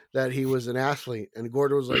that he was an athlete, and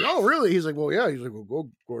Gordon was like, "Oh, really?" He's like, "Well, yeah." He's like, "Well, go,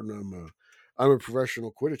 Gordon. I'm a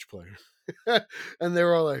professional Quidditch player." And they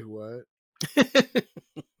were all like, "What?"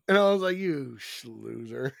 And I was like, "You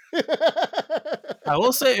loser." I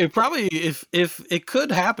will say, it probably, if it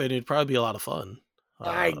could happen, it'd probably be a lot of fun.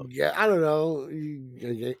 I don't know.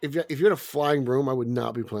 If you had a flying broom, I would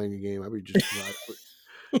not be playing a game. I would just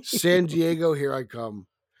San Diego, here I come.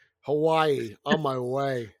 Hawaii, on my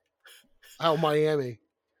way. Out Miami.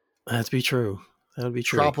 That'd be true. That would be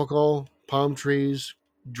true. Tropical, palm trees,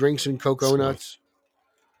 drinks and cocoa nuts.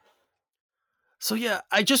 So yeah,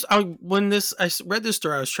 when I read this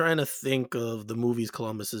story, I was trying to think of the movies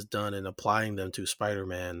Columbus has done and applying them to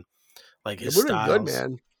Spider-Man, like his styles. Good,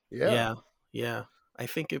 man. Yeah. I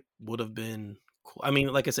think it would have been cool. I mean,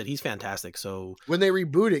 like I said, he's fantastic. So when they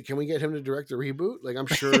reboot it, can we get him to direct the reboot? Like, I'm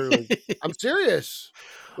sure. I'm serious.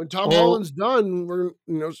 When Tom Holland's done,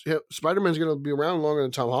 Spider-Man's going to be around longer than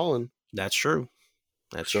Tom Holland. That's true.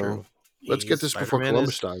 That's true. Let's get this before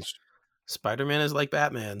Columbus dies. Spider-Man is like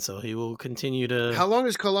Batman, so he will continue to. How long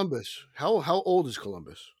is Columbus? How old is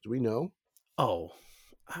Columbus? Do we know? Oh,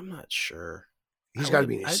 I'm not sure. He's got to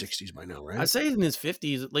be in his 60s by now, right? I'd say in his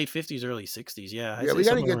 50s, late 50s, early 60s. Yeah. We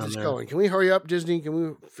got to get this going. Can we hurry up, Disney? Can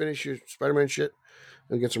we finish your Spider-Man shit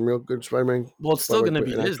and get some real good Spider-Man? Well, it's still going to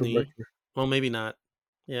be Disney. Well, maybe not.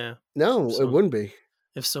 Yeah. No, it wouldn't be.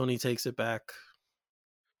 If Sony takes it back.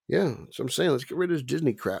 Yeah, that's what I'm saying. Let's get rid of this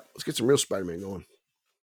Disney crap. Let's get some real Spider-Man going.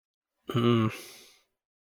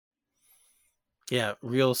 Yeah,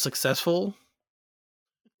 real successful.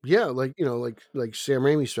 Yeah, like Sam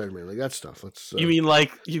Raimi Spider-Man, like that stuff. Let's. You mean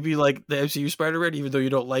like you'd be like the MCU Spider-Man, even though you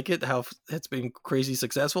don't like it? How it's been crazy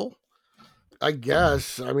successful? I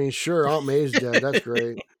guess. I mean, sure. Aunt May's dead. That's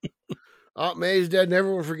great. Aunt May's dead, and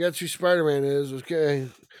everyone forgets who Spider-Man is. Okay.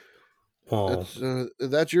 Well,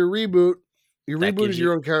 that's your reboot. Your reboot is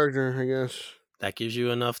your own character, I guess. That gives you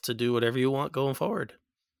enough to do whatever you want going forward.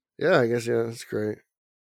 Yeah, I guess. Yeah, that's great.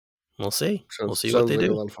 We'll see. We'll see what they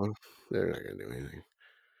do. A lot of fun. They're not going to do anything.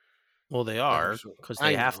 Well, they are, because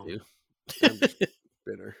they have to. I'm just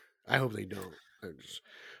bitter. I hope they don't.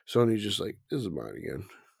 Sony's just like, this is mine again.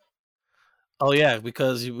 Oh, yeah,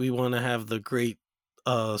 because we want to have the great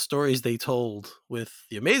stories they told with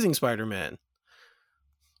The Amazing Spider-Man.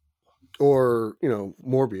 Or,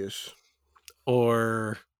 Morbius.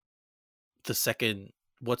 Or the second,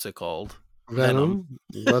 what's it called? Venom.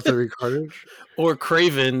 Leathery Carnage. Or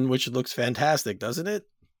Craven, which looks fantastic, doesn't it?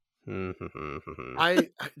 I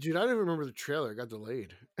don't even remember the trailer. It got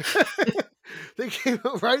delayed. They came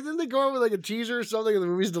out, right? Didn't they go out with like a teaser or something and the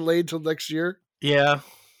movie's delayed till next year? Yeah.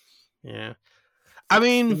 I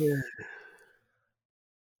mean,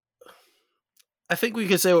 I think we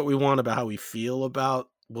can say what we want about how we feel about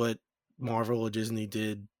what Marvel or Disney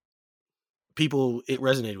did. It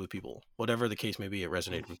resonated with people. Whatever the case may be, it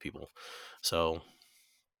resonated with people. So,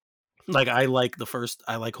 like, I like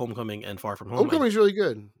Homecoming and Far From Home. Homecoming's really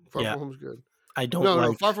good. Far From Home's good.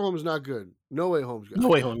 No, Far From Home is not good. No Way Home's good. No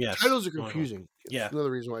Way Home, yes. Titles are confusing. It's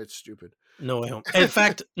another reason why it's stupid. No Way Home. In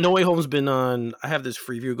fact, No Way Home's been on. I have this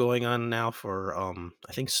freeview going on now for I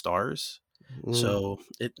think Stars. So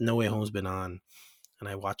No Way Home's been on, and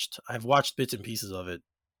I've watched bits and pieces of it.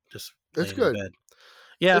 Just that's good. In bed.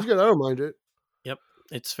 Yeah, it's good. I don't mind it. Yep,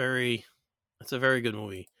 it's a very good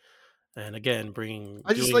movie. And again,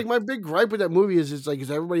 like my big gripe with that movie is it's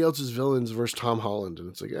everybody else's villains versus Tom Holland, and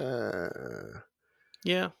it's like,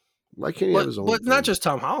 yeah. Why can't he have his own? But not just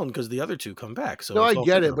Tom Holland, because the other two come back. So no, I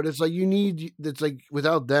get it, but it's like it's like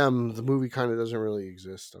without them, the movie kind of doesn't really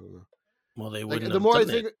exist. I don't know. Well, they wouldn't. The more I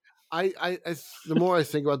think, the more I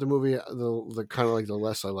think about the movie, the kind of like the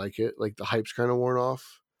less I like it. Like the hype's kind of worn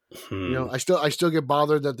off. I still get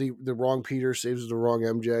bothered that the wrong Peter saves the wrong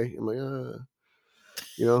MJ. I'm like,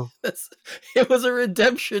 it was a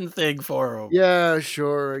redemption thing for him. Yeah,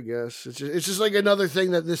 sure, I guess it's just like another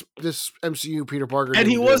thing that this MCU Peter Parker and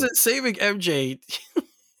he wasn't saving MJ.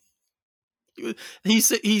 he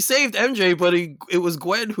saved MJ, but it was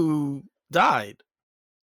Gwen who died.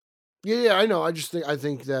 Yeah, I know. I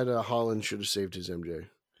think that Holland should have saved his MJ.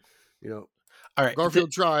 All right,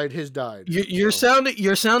 Garfield tried. His died. You're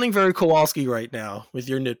sounding very Kowalski right now with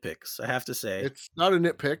your nitpicks. I have to say, it's not a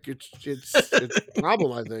nitpick. It's a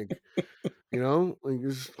problem. I think. Like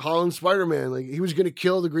Holland Spider-Man. Like he was going to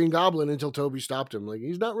kill the Green Goblin until Toby stopped him. Like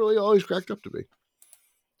he's not really all he's cracked up to be.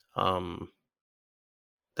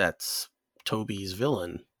 That's Toby's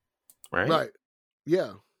villain, right? Right.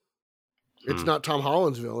 Yeah. It's not Tom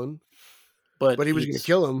Holland's villain, but he was going to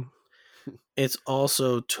kill him. It's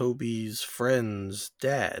also Toby's friend's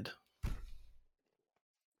dad.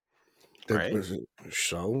 Right.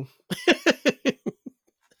 So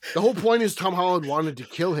the whole point is Tom Holland wanted to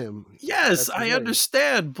kill him. Yes, I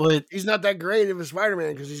understand, but he's not that great of a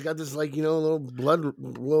Spider-Man because he's got this little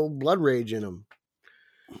blood rage in him.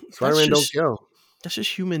 Spider-Man don't kill. That's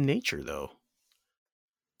just human nature, though.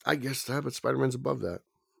 I guess that, but Spider-Man's above that.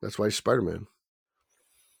 That's why he's Spider-Man.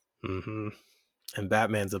 Mm-hmm. And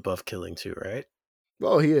Batman's above killing too, right?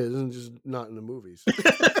 Well, he is, and just not in the movies.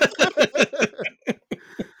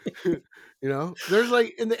 There's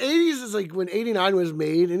in the 80s, it's when 89 was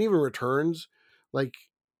made, and even Returns,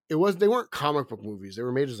 they weren't comic book movies. They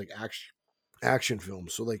were made as action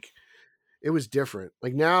films. So it was different.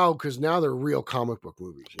 Because now they're real comic book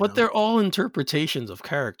movies. But they're all interpretations of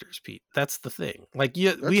characters, Pete. That's the thing. We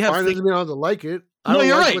have doesn't mean I have to like it. No,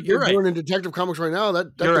 you're right. What they're doing in Detective Comics right now.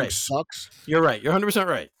 That thing sucks. You're right. You're 100%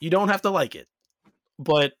 right. You don't have to like it.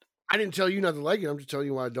 But I didn't tell you not to like it. I'm just telling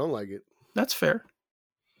you why I don't like it. That's fair.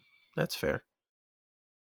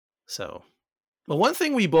 So, but one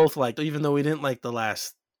thing we both liked, even though we didn't like the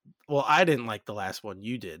last. Well, I didn't like the last one.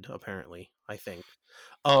 You did, apparently. I think.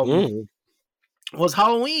 Was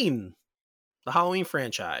Halloween, the Halloween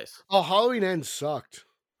franchise. Oh, Halloween Ends sucked.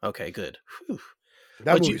 Okay, good. Whew.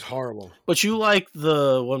 That movie's horrible. But you like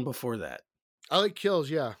the one before that. I like Kills,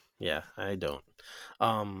 yeah. Yeah, I don't.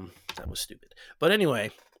 That was stupid. But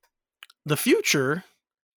anyway, the future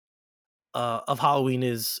of Halloween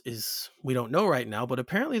is we don't know right now, but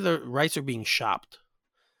apparently the rights are being shopped.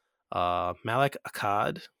 Malik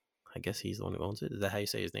Akkad, I guess he's the one who owns it. Is that how you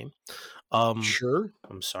say his name? Sure.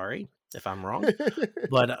 I'm sorry if I'm wrong,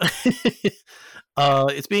 but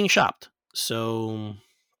it's being shopped. So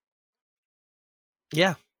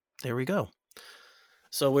yeah, there we go.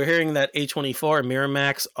 So we're hearing that A24 and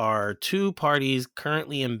Miramax are two parties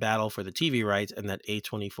currently in battle for the TV rights, and that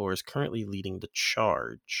A24 is currently leading the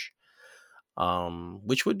charge,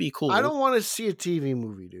 which would be cool. I don't want to see a TV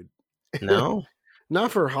movie, dude. No?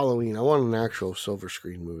 Not for Halloween. I want an actual silver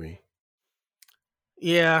screen movie.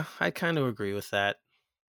 Yeah, I kind of agree with that.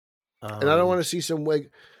 And I don't want to see some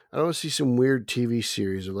weird TV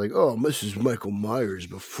series of Mrs. Michael Myers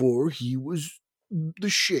before he was the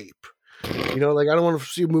Shape. I don't want to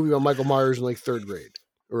see a movie about Michael Myers in third grade,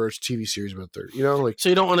 or a TV series about third. So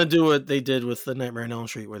you don't want to do what they did with the Nightmare on Elm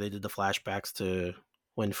Street, where they did the flashbacks to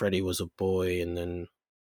when Freddy was a boy, and then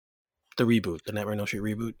the Nightmare on Elm Street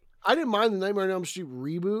reboot. I didn't mind the Nightmare on Elm Street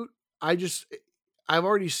reboot. I've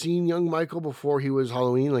already seen young Michael before he was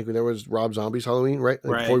Halloween, when there was Rob Zombie's Halloween, right?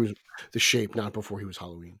 Right. Before he was the Shape, not before he was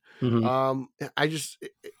Halloween. Mm-hmm.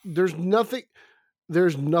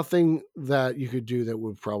 There's nothing that you could do that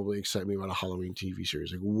would probably excite me about a Halloween TV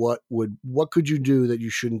series. What could you do that you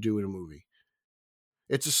shouldn't do in a movie?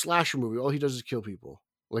 It's a slasher movie. All he does is kill people.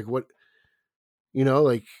 What? Are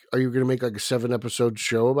you going to make a 7-episode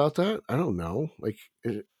show about that? I don't know.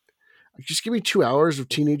 Just give me 2 hours of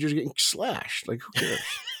teenagers getting slashed. Who cares?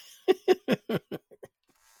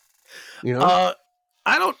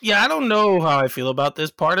 I don't know how I feel about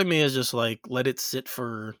this. Part of me is just let it sit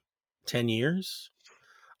for 10 years.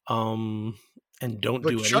 And don't do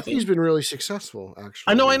anything. Chucky's been really successful,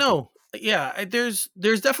 actually. I know. Yeah, there's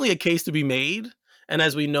definitely a case to be made. And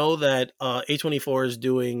as we know that A24 is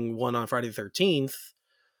doing one on Friday the 13th.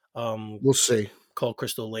 We'll see. Called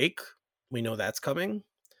Crystal Lake. We know that's coming.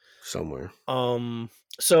 Somewhere.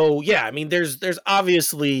 So yeah, there's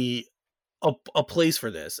obviously a place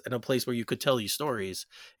for this, and a place where you could tell these stories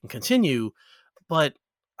and continue, but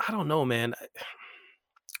I don't know, man.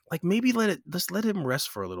 Maybe let's let him rest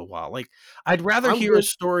for a little while. I'd rather hear a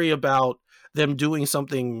story about them doing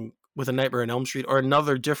something with a Nightmare on Elm Street or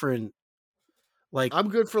another different. I'm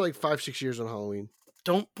good for 5-6 years on Halloween.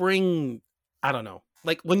 Don't bring. I don't know.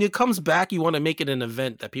 When it comes back, you want to make it an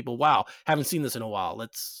event that people, wow, haven't seen this in a while.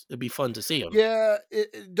 It'd be fun to see them. Yeah,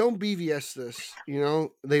 don't BVS this.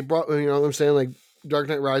 They brought, what I'm saying? Dark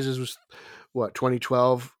Knight Rises was,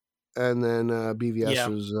 2012? And then BVS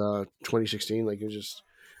was 2016. It was just,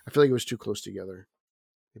 I feel like it was too close together.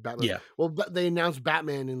 Batman. Yeah. Well, they announced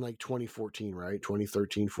Batman in 2014, right?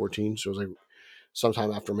 2013, 14. So it was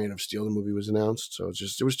sometime after Man of Steel, the movie was announced. So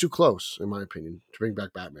it was too close, in my opinion, to bring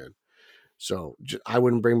back Batman. So I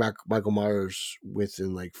wouldn't bring back Michael Myers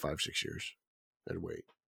within 5-6 years. I'd wait.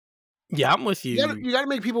 Yeah, I'm with you. You got to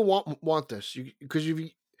make people want this, because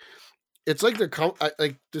it's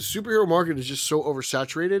the superhero market is just so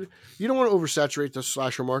oversaturated. You don't want to oversaturate the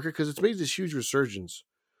slasher market because it's made this huge resurgence.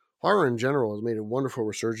 Horror in general has made a wonderful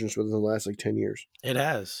resurgence within the last 10 years. It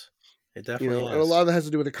has. It definitely has. And a lot of that has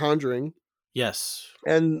to do with The Conjuring. Yes.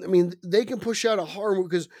 And they can push out a horror movie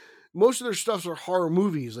because most of their stuffs are horror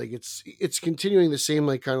movies. Like it's continuing the same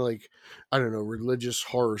like kind of like I don't know, religious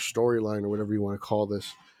horror storyline or whatever you want to call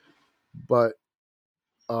this. But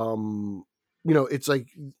it's like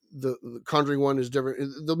the Conjuring one is different.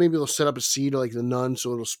 Maybe they'll set up a seed like The Nun,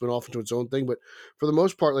 so it'll spin off into its own thing. But for the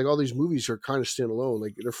most part, like all these movies are kind of standalone.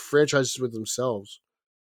 Like they're franchises with themselves.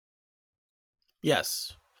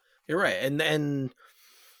 Yes, you're right, and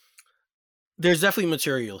there's definitely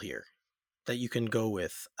material here that you can go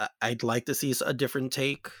with. I'd like to see a different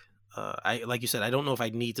take. I like you said, I don't know if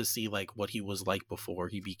I'd need to see like what he was like before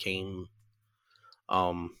he became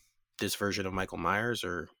this version of Michael Myers,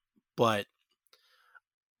 but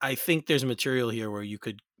I think there's material here where you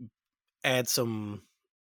could add some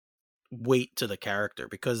weight to the character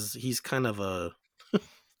because he's kind of a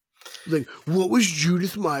like, what was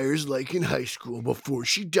Judith Myers like in high school before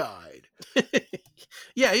she died?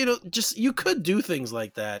 Yeah, just you could do things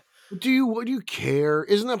like that. What do you care?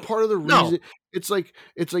 Isn't that part of the reason? No.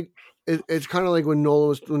 It's kind of like when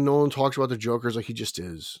Nolan talks about the Joker, it's like he just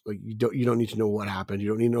is. Like you don't need to know what happened. You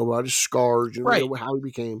don't need to know about his scars. You don't know how he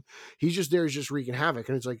became. He's just there. He's just wreaking havoc.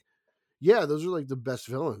 And it's like, yeah, those are like the best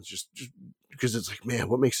villains. Just because it's like, man,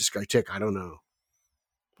 what makes this guy tick? I don't know.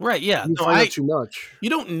 Right? Yeah. You find out too much. You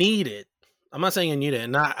don't need it. I'm not saying you need it,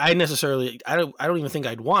 and I don't even think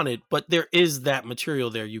I'd want it. But there is that material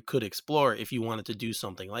there you could explore if you wanted to do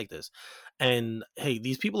something like this. And hey,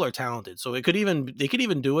 these people are talented, so they could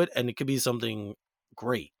even do it, and it could be something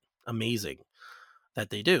great, amazing that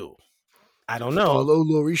they do. I don't know. Follow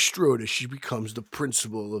Laurie Strode as she becomes the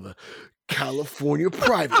principal of a California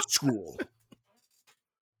private school.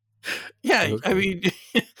 Yeah, okay. I mean,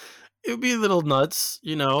 it would be a little nuts,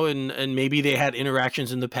 and maybe they had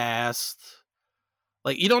interactions in the past.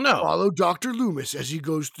 Like, you don't know. Follow Dr. Loomis as he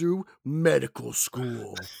goes through medical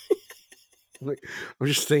school. Like, I'm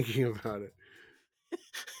just thinking about it.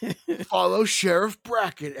 Follow Sheriff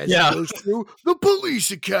Brackett as he goes through the police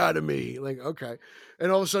academy. Like, okay.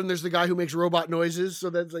 And all of a sudden there's the guy who makes robot noises. So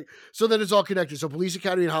then it's all connected. So police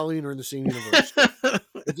academy and Halloween are in the same universe. I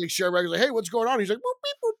think Sheriff Brackett's like, hey, what's going on? He's like, boop,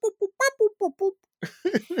 boop, boop, boop, boop, boop, boop.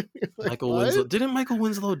 Like, Michael Winslow. Didn't Michael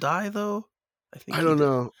Winslow die though? I don't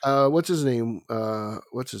know. What's his name?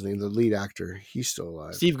 The lead actor. He's still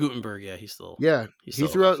alive. Steve Guttenberg. Yeah, he's still. Yeah, he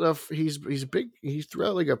threw out. He threw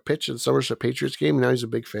out like a pitch at the Somerset Patriots game, and now he's a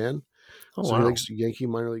big fan. Oh, so wow. He likes Yankee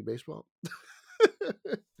minor league baseball.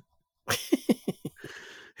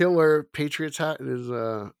 He'll wear a Patriots hat in his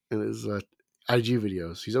IG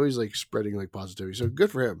videos. He's always like spreading like positivity. So good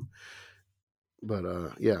for him. But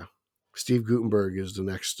yeah, Steve Guttenberg is the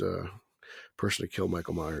next person to kill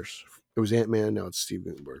Michael Myers. It was Ant-Man, now it's Steve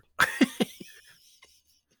Guttenberg.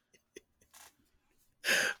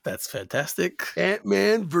 That's fantastic.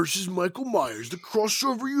 Ant-Man versus Michael Myers, the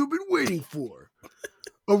crossover you've been waiting for.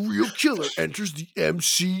 A real killer enters the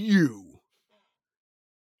MCU.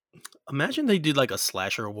 Imagine they did like a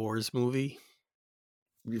slasher wars movie.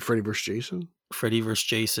 Freddy vs.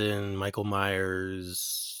 Jason, Michael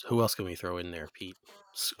Myers. Who else can we throw in there, Pete?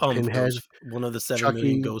 Pinhead. One of the 7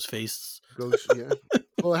 million Ghostface. Ghost, yeah.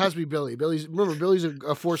 Well, it has to be Billy. Billy's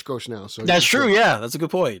a Force ghost now. So that's true. Yeah, that's a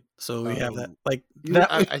good point. So we have that. Like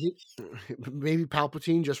I think maybe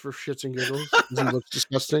Palpatine just for shits and giggles. He looks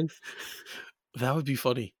disgusting. That would be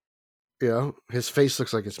funny. Yeah, his face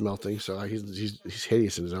looks like it's melting. So he's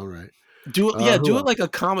hideous in his own right. Do it like a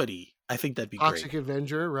comedy. I think that'd be Toxic great.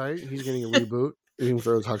 Avenger, right? He's getting a reboot. You can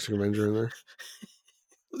throw Toxic Avenger in there.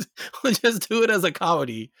 Just do it as a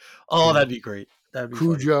comedy. Oh, yeah. That'd be great. That'd be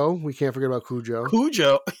Cujo. Funny. We can't forget about Cujo.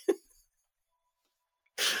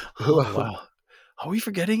 Oh, wow. Are we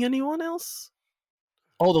forgetting anyone else?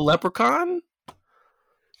 Oh, the Leprechaun?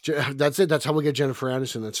 That's it. That's how we get Jennifer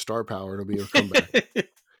Aniston. That's star power. It'll be a comeback.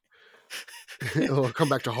 It'll come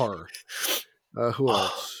back to horror. Who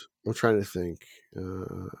else? I'm trying to think.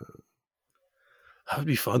 That would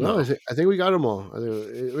be fun, though. I think we got them all. I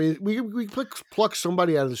mean, we pluck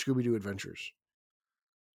somebody out of the Scooby-Doo Adventures.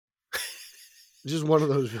 It's just one of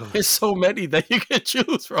those villains. There's so many that you can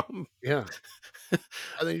choose from. Yeah.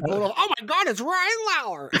 And then you pull off, oh my God, it's Ryan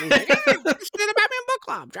Lauer. And he's like, hey, let's do the Batman Book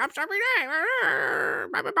Club. Drops every day.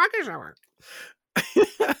 Batman Podcast Hour.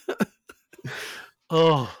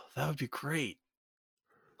 Oh, that would be great.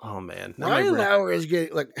 Oh, man. Ryan Lauer is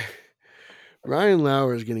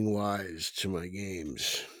getting wise to my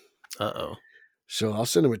games. Uh-oh. So I'll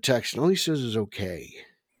send him a text, and all he says is okay.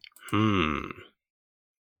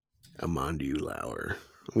 I'm on to you, Lauer.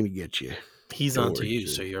 I'm going to get you. He's on to you,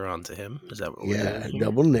 so you're on to him. Is that what we're doing? Yeah,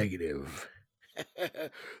 double negative.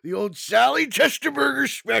 The old Sally Testerberger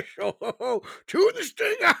special. To the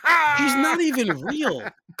sting. He's not even real.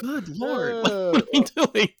 Good Lord. What are we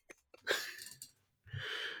doing?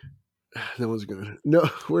 No one's gonna. No,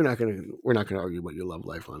 we're not gonna argue about your love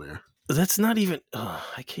life on air. That's not even.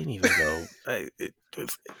 I can't even go.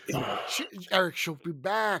 Eric, she'll be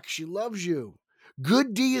back. She loves you.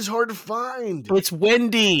 Good D is hard to find. It's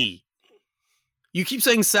Wendy. You keep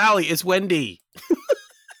saying Sally. It's Wendy.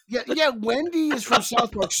 Yeah. Wendy is from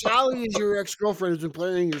South Park. Sally is your ex-girlfriend who's been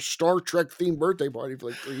planning your Star Trek themed birthday party for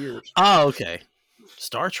like 3 years. Oh, okay.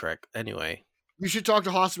 Star Trek. Anyway, you should talk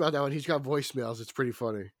to Haas about that one. He's got voicemails. It's pretty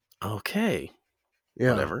funny. Okay.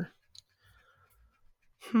 Yeah. Whatever.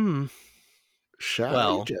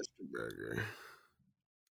 Sally Chesterberger.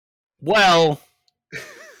 Well,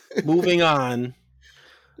 moving on.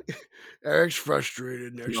 Eric's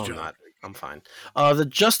frustrated. No, I'm not. I'm fine. The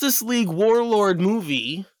Justice League Warlord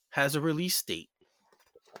movie has a release date.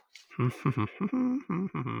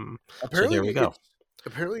 Apparently, so there we go.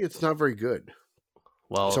 Apparently, it's not very good.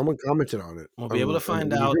 Well, someone commented on it. We'll be able to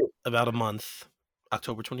find out about a month,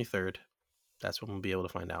 October 23rd. That's when we'll be able to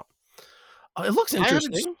find out. It looks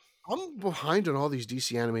interesting. I'm behind on all these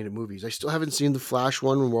DC animated movies. I still haven't seen the Flash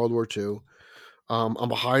one in World War II. I'm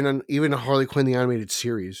behind on even Harley Quinn the animated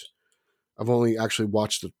series. I've only actually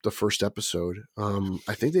watched the first episode.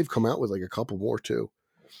 I think they've come out with like a couple more too.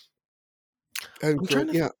 And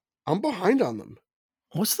I'm behind on them.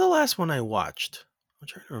 What's the last one I watched? I'm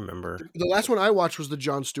trying to remember. The last one I watched was the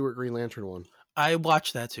Jon Stewart Green Lantern one. I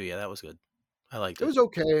watched that too. Yeah, that was good. I liked it. It was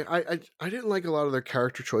okay. I didn't like a lot of their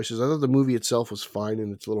character choices. I thought the movie itself was fine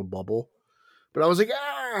in its little bubble. But I was like,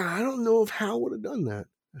 I don't know if Hal would have done that.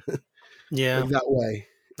 Yeah. like that way.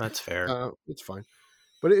 That's fair. It's fine.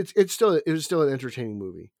 But it was still an entertaining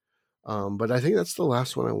movie. But I think that's the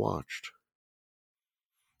last one I watched.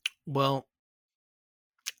 Well,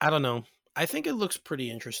 I don't know. I think it looks pretty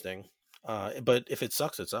interesting. But if it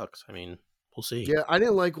sucks, it sucks. I mean, we'll see. Yeah, I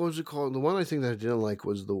didn't like, what was it called? The one I think that I didn't like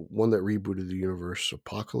was the one that rebooted the universe,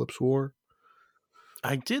 Apocalypse War.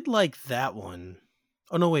 I did like that one.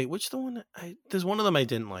 Oh, no, wait. Which the one? There's one of them I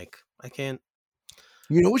didn't like. I can't.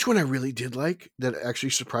 You know which one I really did like that actually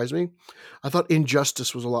surprised me? I thought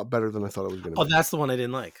Injustice was a lot better than I thought it was going to be. Oh, that's the one I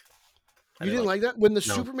didn't like. You didn't like that? When the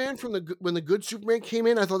Superman when the good Superman came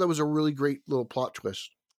in, I thought that was a really great little plot twist.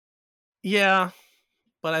 Yeah,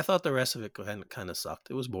 but I thought the rest of it kind of sucked.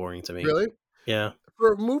 It was boring to me. Really? Yeah.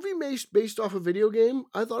 For a movie based off a video game,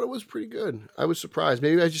 I thought it was pretty good. I was surprised.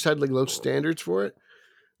 Maybe I just had like low standards for it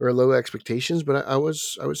or low expectations, but I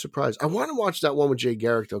was surprised. I want to watch that one with Jay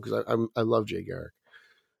Garrick though, because I love Jay Garrick.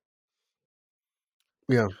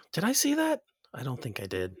 Yeah. Did I see that? I don't think I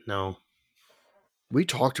did. No. We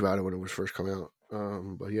talked about it when it was first coming out.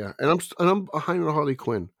 But yeah, and I'm behind on Harley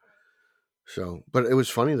Quinn. So, but it was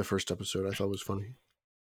funny the first episode. I thought it was funny.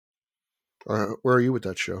 Where are you with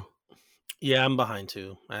that show? Yeah, I'm behind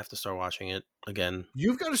too. I have to start watching it again.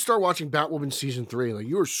 You've got to start watching Batwoman season 3. Like,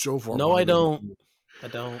 you are so far. No, I don't.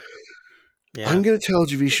 Yeah. I'm gonna tell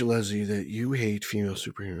Javisha Leslie that you hate female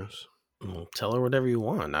superheroes. Tell her whatever you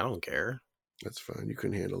want. I don't care. That's fine. You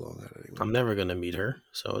couldn't handle all that anymore. I'm never gonna meet her,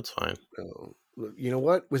 so it's fine. No. You know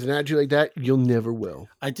what? With an attitude like that, you'll never will.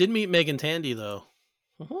 I did meet Megan Tandy though.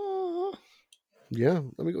 Yeah,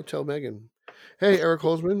 let me go tell Megan. Hey, Eric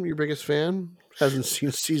Holzman, your biggest fan, hasn't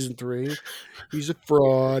seen season 3. He's a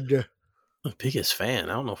fraud. Biggest fan?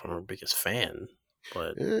 I don't know if I'm her biggest fan,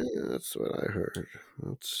 but that's what I heard.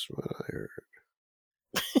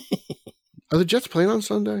 Are the Jets playing on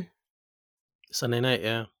Sunday? Sunday night,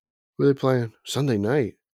 yeah. Who are they playing? Sunday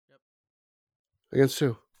night. Yep. Against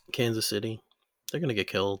who? Kansas City. They're gonna get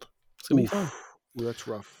killed. It's gonna be fun. Ooh, that's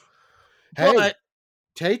rough. Hey,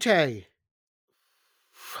 Tay.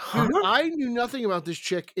 Dude, I knew nothing about this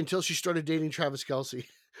chick until she started dating Travis Kelce.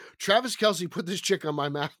 Travis Kelce put this chick on my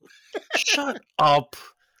map. Shut up.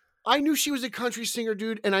 I knew she was a country singer,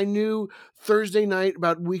 dude, and I knew Thursday night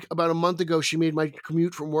about a month ago she made my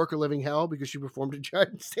commute from work a living hell because she performed at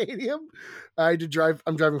Giant Stadium. I'm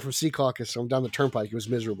driving from Sea Caucus, so I'm down the turnpike. It was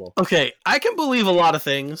miserable. Okay, I can believe a lot of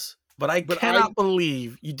things, but I cannot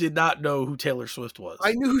believe you did not know who Taylor Swift was.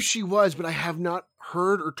 I knew who she was, but I have not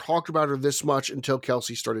heard or talked about her this much until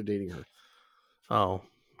Kelce started dating her. Oh,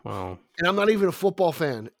 wow. And I'm not even a football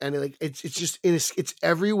fan, and it's just it's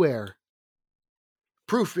everywhere.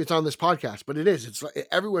 Proof it's on this podcast, but it is. It's like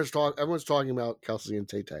everyone's talking about Kelce and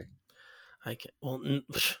Tay. I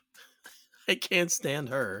can't stand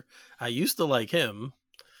her. I used to like him,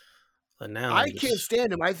 but now I can't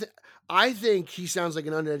stand him. I think he sounds like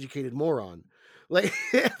an uneducated moron. Like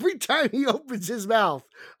every time he opens his mouth,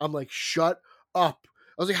 I'm like, shut up.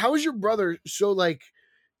 I was like, how is your brother so like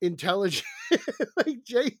intelligent? Like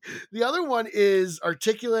Jay, the other one is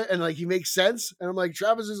articulate and like he makes sense. And I'm like,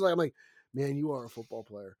 Travis is like, I'm like, man, you are a football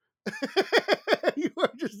player. You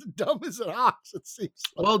are just dumb as an ox, it seems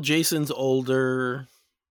like. Well, Jason's older.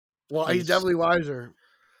 Well, he's definitely wiser.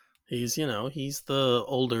 He's, he's the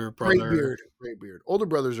older brother. Great beard. Older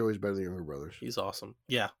brothers are always better than younger brothers. He's awesome.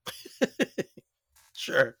 Yeah.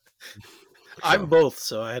 Sure. I'm both,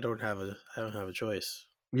 so I don't have a choice.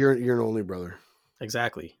 You're an only brother.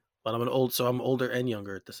 Exactly. But I'm I'm older and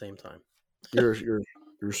younger at the same time. You're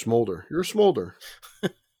a smolder. You're a smolder.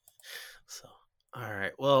 So, all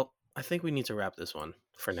right. Well, I think we need to wrap this one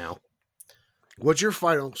for now. What's your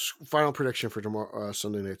final prediction for tomorrow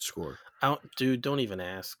Sunday night's score? Dude, don't even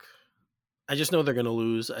ask. I just know they're going to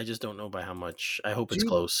lose. I just don't know by how much. I hope it's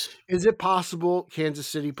close. Is it possible Kansas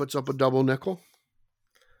City puts up a double nickel?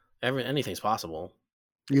 Anything's possible.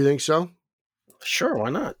 You think so? Sure, why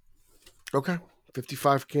not? Okay.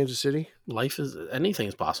 55 for Kansas City.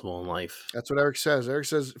 Anything's possible in life. That's what Eric says. Eric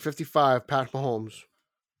says 55, Pat Mahomes.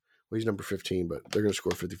 Well, he's number 15, but they're going to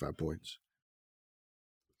score 55 points.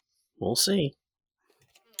 We'll see.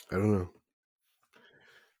 I don't know.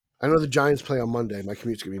 I know the Giants play on Monday. My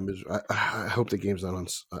commute's going to be miserable. I hope the game's not on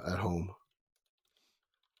at home.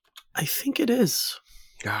 I think it is.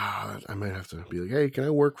 God, I might have to be like, hey, can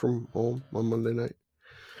I work from home on Monday night?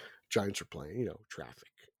 Giants are playing, traffic.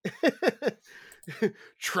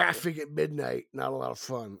 Traffic at midnight. Not a lot of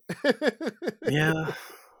fun. Yeah.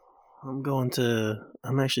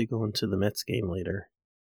 I'm actually going to the Mets game later.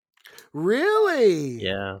 Really?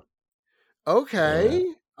 Yeah. Okay.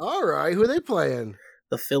 Yeah. All right. Who are they playing?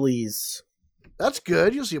 The Phillies. That's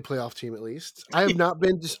good. You'll see a playoff team at least. I have not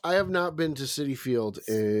been to Citi Field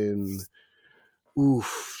since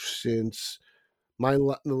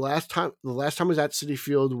the last time I was at Citi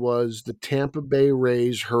Field was the Tampa Bay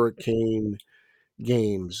Rays Hurricane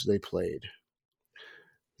games they played.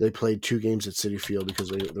 They played 2 games at Citi Field because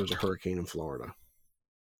there was a hurricane in Florida.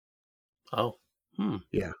 Oh.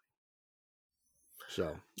 Yeah.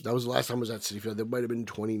 So that was the last time I was at Citi Field. That might have been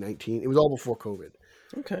 2019. It was all before COVID.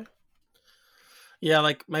 Okay. Yeah,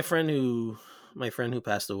 like my friend who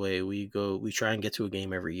passed away, we try and get to a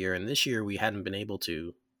game every year, and this year we hadn't been able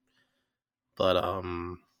to. But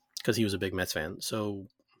because he was a big Mets fan. So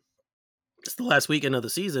it's the last weekend of the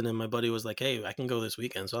season, and my buddy was like, "Hey, I can go this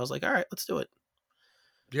weekend." So I was like, "All right, let's do it."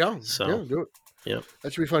 Yeah, so do it. Yeah,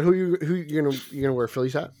 that should be fun. Who you gonna wear a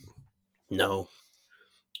Phillies hat? No.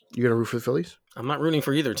 You gonna root for the Phillies? I'm not rooting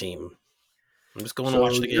for either team. I'm just going to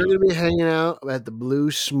watch the game. You're gonna be hanging out at the Blue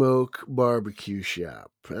Smoke Barbecue Shop.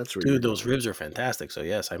 That's where. Dude, those ribs are fantastic. So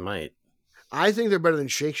yes, I might. I think they're better than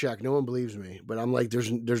Shake Shack. No one believes me, but I'm like,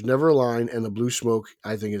 there's never a line, and the Blue Smoke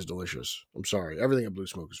I think is delicious. I'm sorry, everything at Blue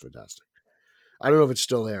Smoke is fantastic. I don't know if it's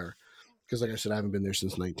still there because, like I said, I haven't been there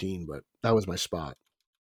since 19, but that was my spot.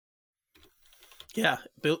 Yeah,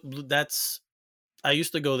 I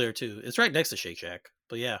used to go there too. It's right next to Shake Shack,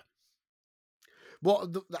 but yeah.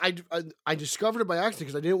 Well, I discovered it by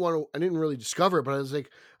accident because I didn't really discover it, but I was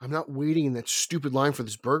like, I'm not waiting in that stupid line for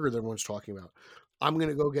this burger that everyone's talking about. I'm going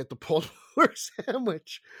to go get the pulled pork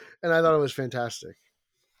sandwich. And I thought it was fantastic.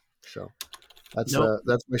 So that's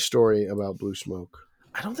my story about Blue Smoke.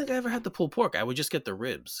 I don't think I ever had the pulled pork. I would just get the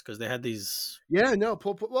ribs because they had these. Yeah, no,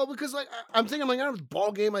 pulled pork. Well, because like I'm thinking, like, I don't have a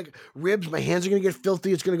ball game, like ribs, my hands are going to get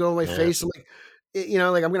filthy. It's going to go on my face. I'm like,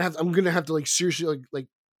 like I'm going to have to like seriously like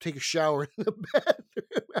take a shower in the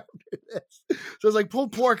bathroom after this. So it's like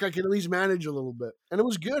pulled pork, I can at least manage a little bit. And it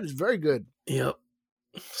was good. It's very good. Yep.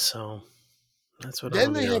 So that's what.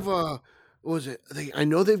 Then they have what was it? I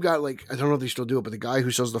know they've got like, I don't know if they still do it, but the guy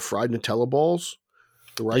who sells the fried Nutella balls,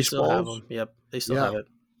 the rice balls. Have them. Yep, they still have it.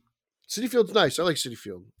 Citi Field's nice. I like Citi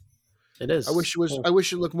Field. It is. I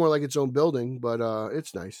wish it looked more like its own building, but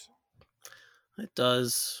it's nice. It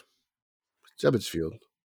does. It's Ebbets Field.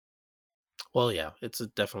 Well, yeah, it's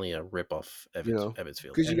definitely a ripoff of Ebbets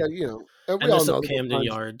Field. Because you got, and there's some Camden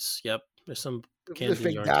Yards. Yep, there's some Camden the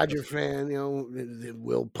fake Yards. Dodger fan, the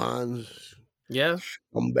Will Ponds. Yeah.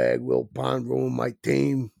 Scumbag Will Pond ruined my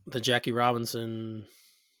team. The Jackie Robinson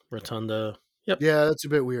Rotunda. Yep. Yeah, that's a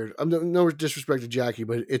bit weird. I'm no disrespect to Jackie,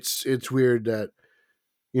 but it's weird that,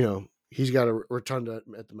 he's got a rotunda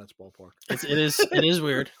at the Mets ballpark. It is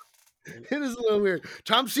weird. It is a little weird.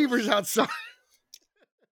 Tom Seaver's outside.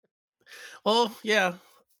 Well, yeah.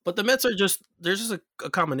 But the Mets there's just a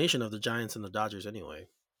combination of the Giants and the Dodgers anyway.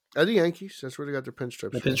 And the Yankees. That's where they got their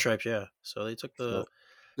pinstripes. The pinstripes, yeah. So they took they're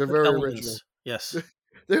very original. Yes.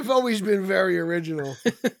 They've always been very original.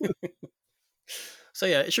 So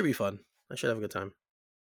yeah, it should be fun. I should have a good time.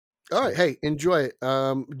 All right. Hey, enjoy it.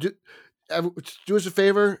 Do us a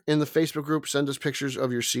favor in the Facebook group. Send us pictures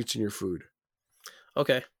of your seats and your food.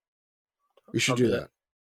 Okay. You should do that.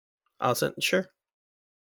 I'll send. Sure.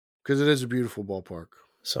 Because it is a beautiful ballpark.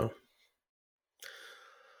 So,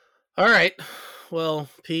 all right. Well,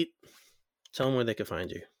 Pete, tell them where they can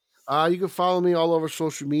find you. You can follow me all over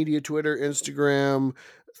social media, Twitter, Instagram,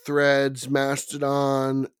 Threads,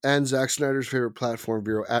 Mastodon, and Zack Snyder's favorite platform,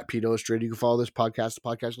 Vero, at Pete Illustrated. You can follow this podcast, the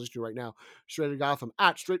podcast listening right now, Straight Outta Gotham,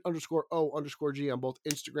 at straight_O_G on both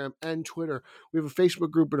Instagram and Twitter. We have a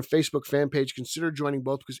Facebook group and a Facebook fan page. Consider joining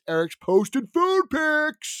both because Eric's posted food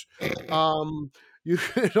pics. You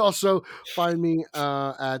can also find me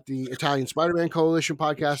at the Italian Spider-Man Coalition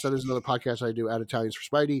podcast. That is another podcast I do at Italians for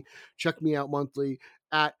Spidey. Check me out monthly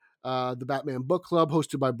at the Batman Book Club,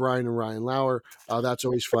 hosted by Brian and Ryan Lauer. That's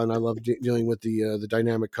always fun. I love dealing with the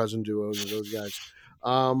dynamic cousin duos of those guys.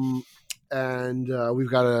 And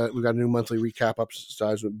we've got a new monthly recap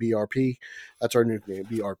upsize with BRP. That's our new name,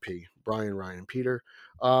 BRP. Brian, Ryan, and Peter.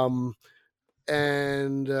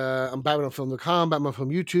 And I'm BatmanFilm.com,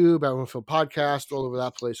 BatmanFilm YouTube, BatmanFilm Podcast, all over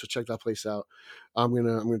that place. So check that place out. I'm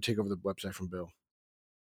gonna take over the website from Bill.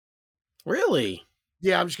 Really?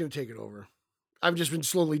 Yeah, I'm just gonna take it over. I've just been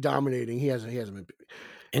slowly dominating. He hasn't been.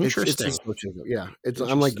 Interesting.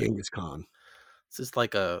 I'm like Genghis Khan. This is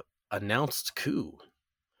like a announced coup.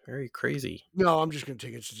 Very crazy. No, I'm just gonna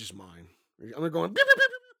take it. It's just mine. I'm gonna go.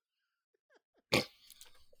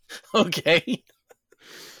 Okay.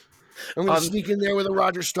 I'm gonna sneak in there with a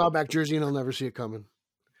Roger Staubach jersey, and I'll never see it coming.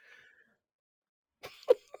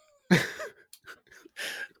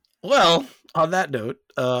 Well, on that note,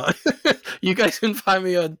 you guys can find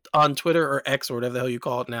me on Twitter or X or whatever the hell you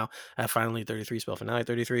call it now at Finally33, spell Finale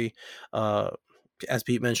 33. As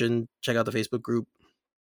Pete mentioned, check out the Facebook group.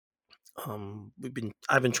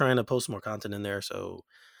 I've been trying to post more content in there, so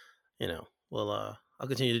I'll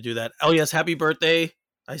continue to do that. Oh yes, happy birthday!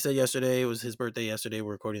 I said yesterday, it was his birthday yesterday.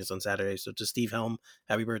 We're recording this on Saturday, so to Steve Helm,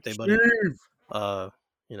 happy birthday, buddy. Steve!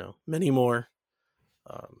 Many more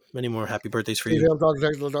happy birthdays for you. I'm talking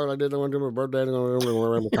I did want to do my birthday. I'm going to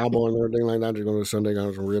wear my cowboy and everything like that. Just going to Sunday,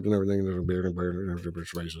 got some ribs and everything. There's a beard and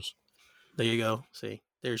races. There you go. See,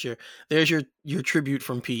 there's your tribute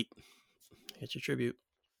from Pete. Get your tribute.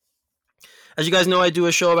 As you guys know, I do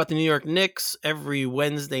a show about the New York Knicks every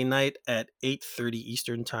Wednesday night at 8:30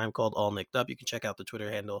 Eastern time called All Nicked Up. You can check out the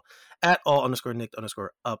Twitter handle at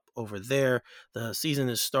all_nicked_up over there. The season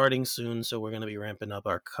is starting soon, so we're going to be ramping up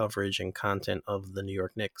our coverage and content of the New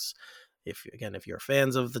York Knicks. If you're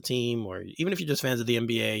fans of the team, or even if you're just fans of the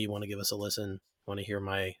NBA, you want to give us a listen, want to hear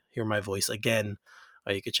my voice again,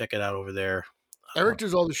 you can check it out over there. Eric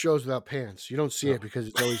does all the shows without pants. You don't see it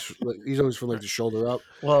because he's always from like the shoulder up.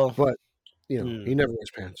 Well, but he never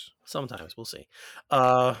wears pants. Sometimes we'll see.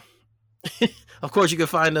 Of course, you can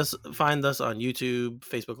find us on YouTube,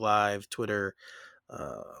 Facebook Live, Twitter,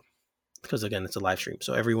 because again, it's a live stream.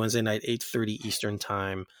 So every Wednesday night, 8:30 Eastern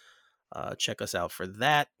time. Check us out for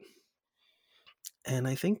that. And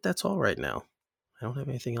I think that's all right now. I don't have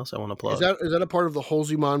anything else I want to plug. Is that a part of the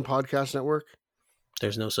Holzimon podcast network?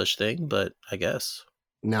 There's no such thing, but I guess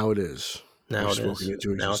now it is. Now it's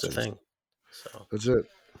a thing. So that's it.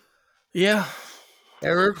 Yeah.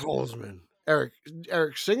 Eric Holzman. Eric,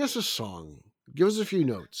 sing us a song. Give us a few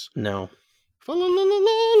notes. No. Come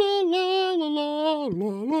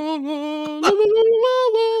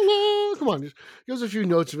on, just give us a few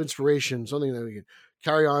notes of inspiration, something that we can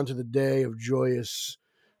carry on to the day of joyous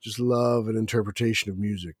just love and interpretation of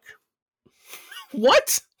music.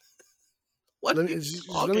 What? What are you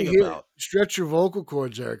talking about? Stretch your vocal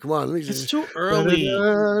cords, Eric. Come on. It's too early.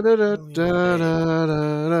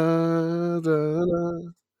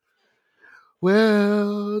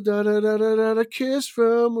 Well, a kiss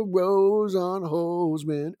from a rose on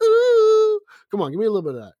Holzman. Ooh. Come on, give me a little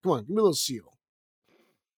bit of that. Come on, give me a little seal.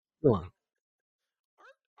 Come on.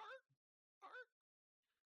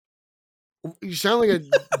 You sound like a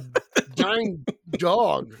dying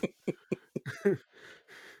dog.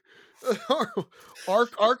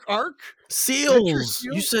 Arc. Seals.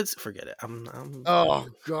 You said, forget it. I'm Oh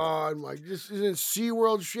God, Mike! This isn't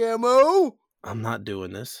SeaWorld Shamu. I'm not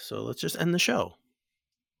doing this. So let's just end the show.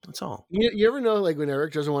 That's all. You ever know, like when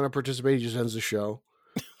Eric doesn't want to participate, he just ends the show.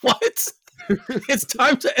 What? It's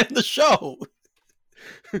time to end the show.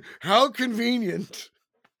 How convenient.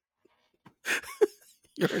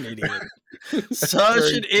 You're an idiot.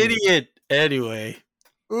 Such an idiot. Anyway.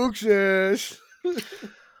 Ookses.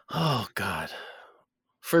 Oh, God.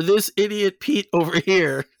 For this idiot Pete over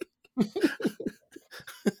here,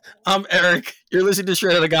 I'm Eric. You're listening to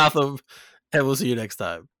Straight Outta Gotham, and we'll see you next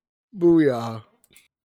time. Booyah.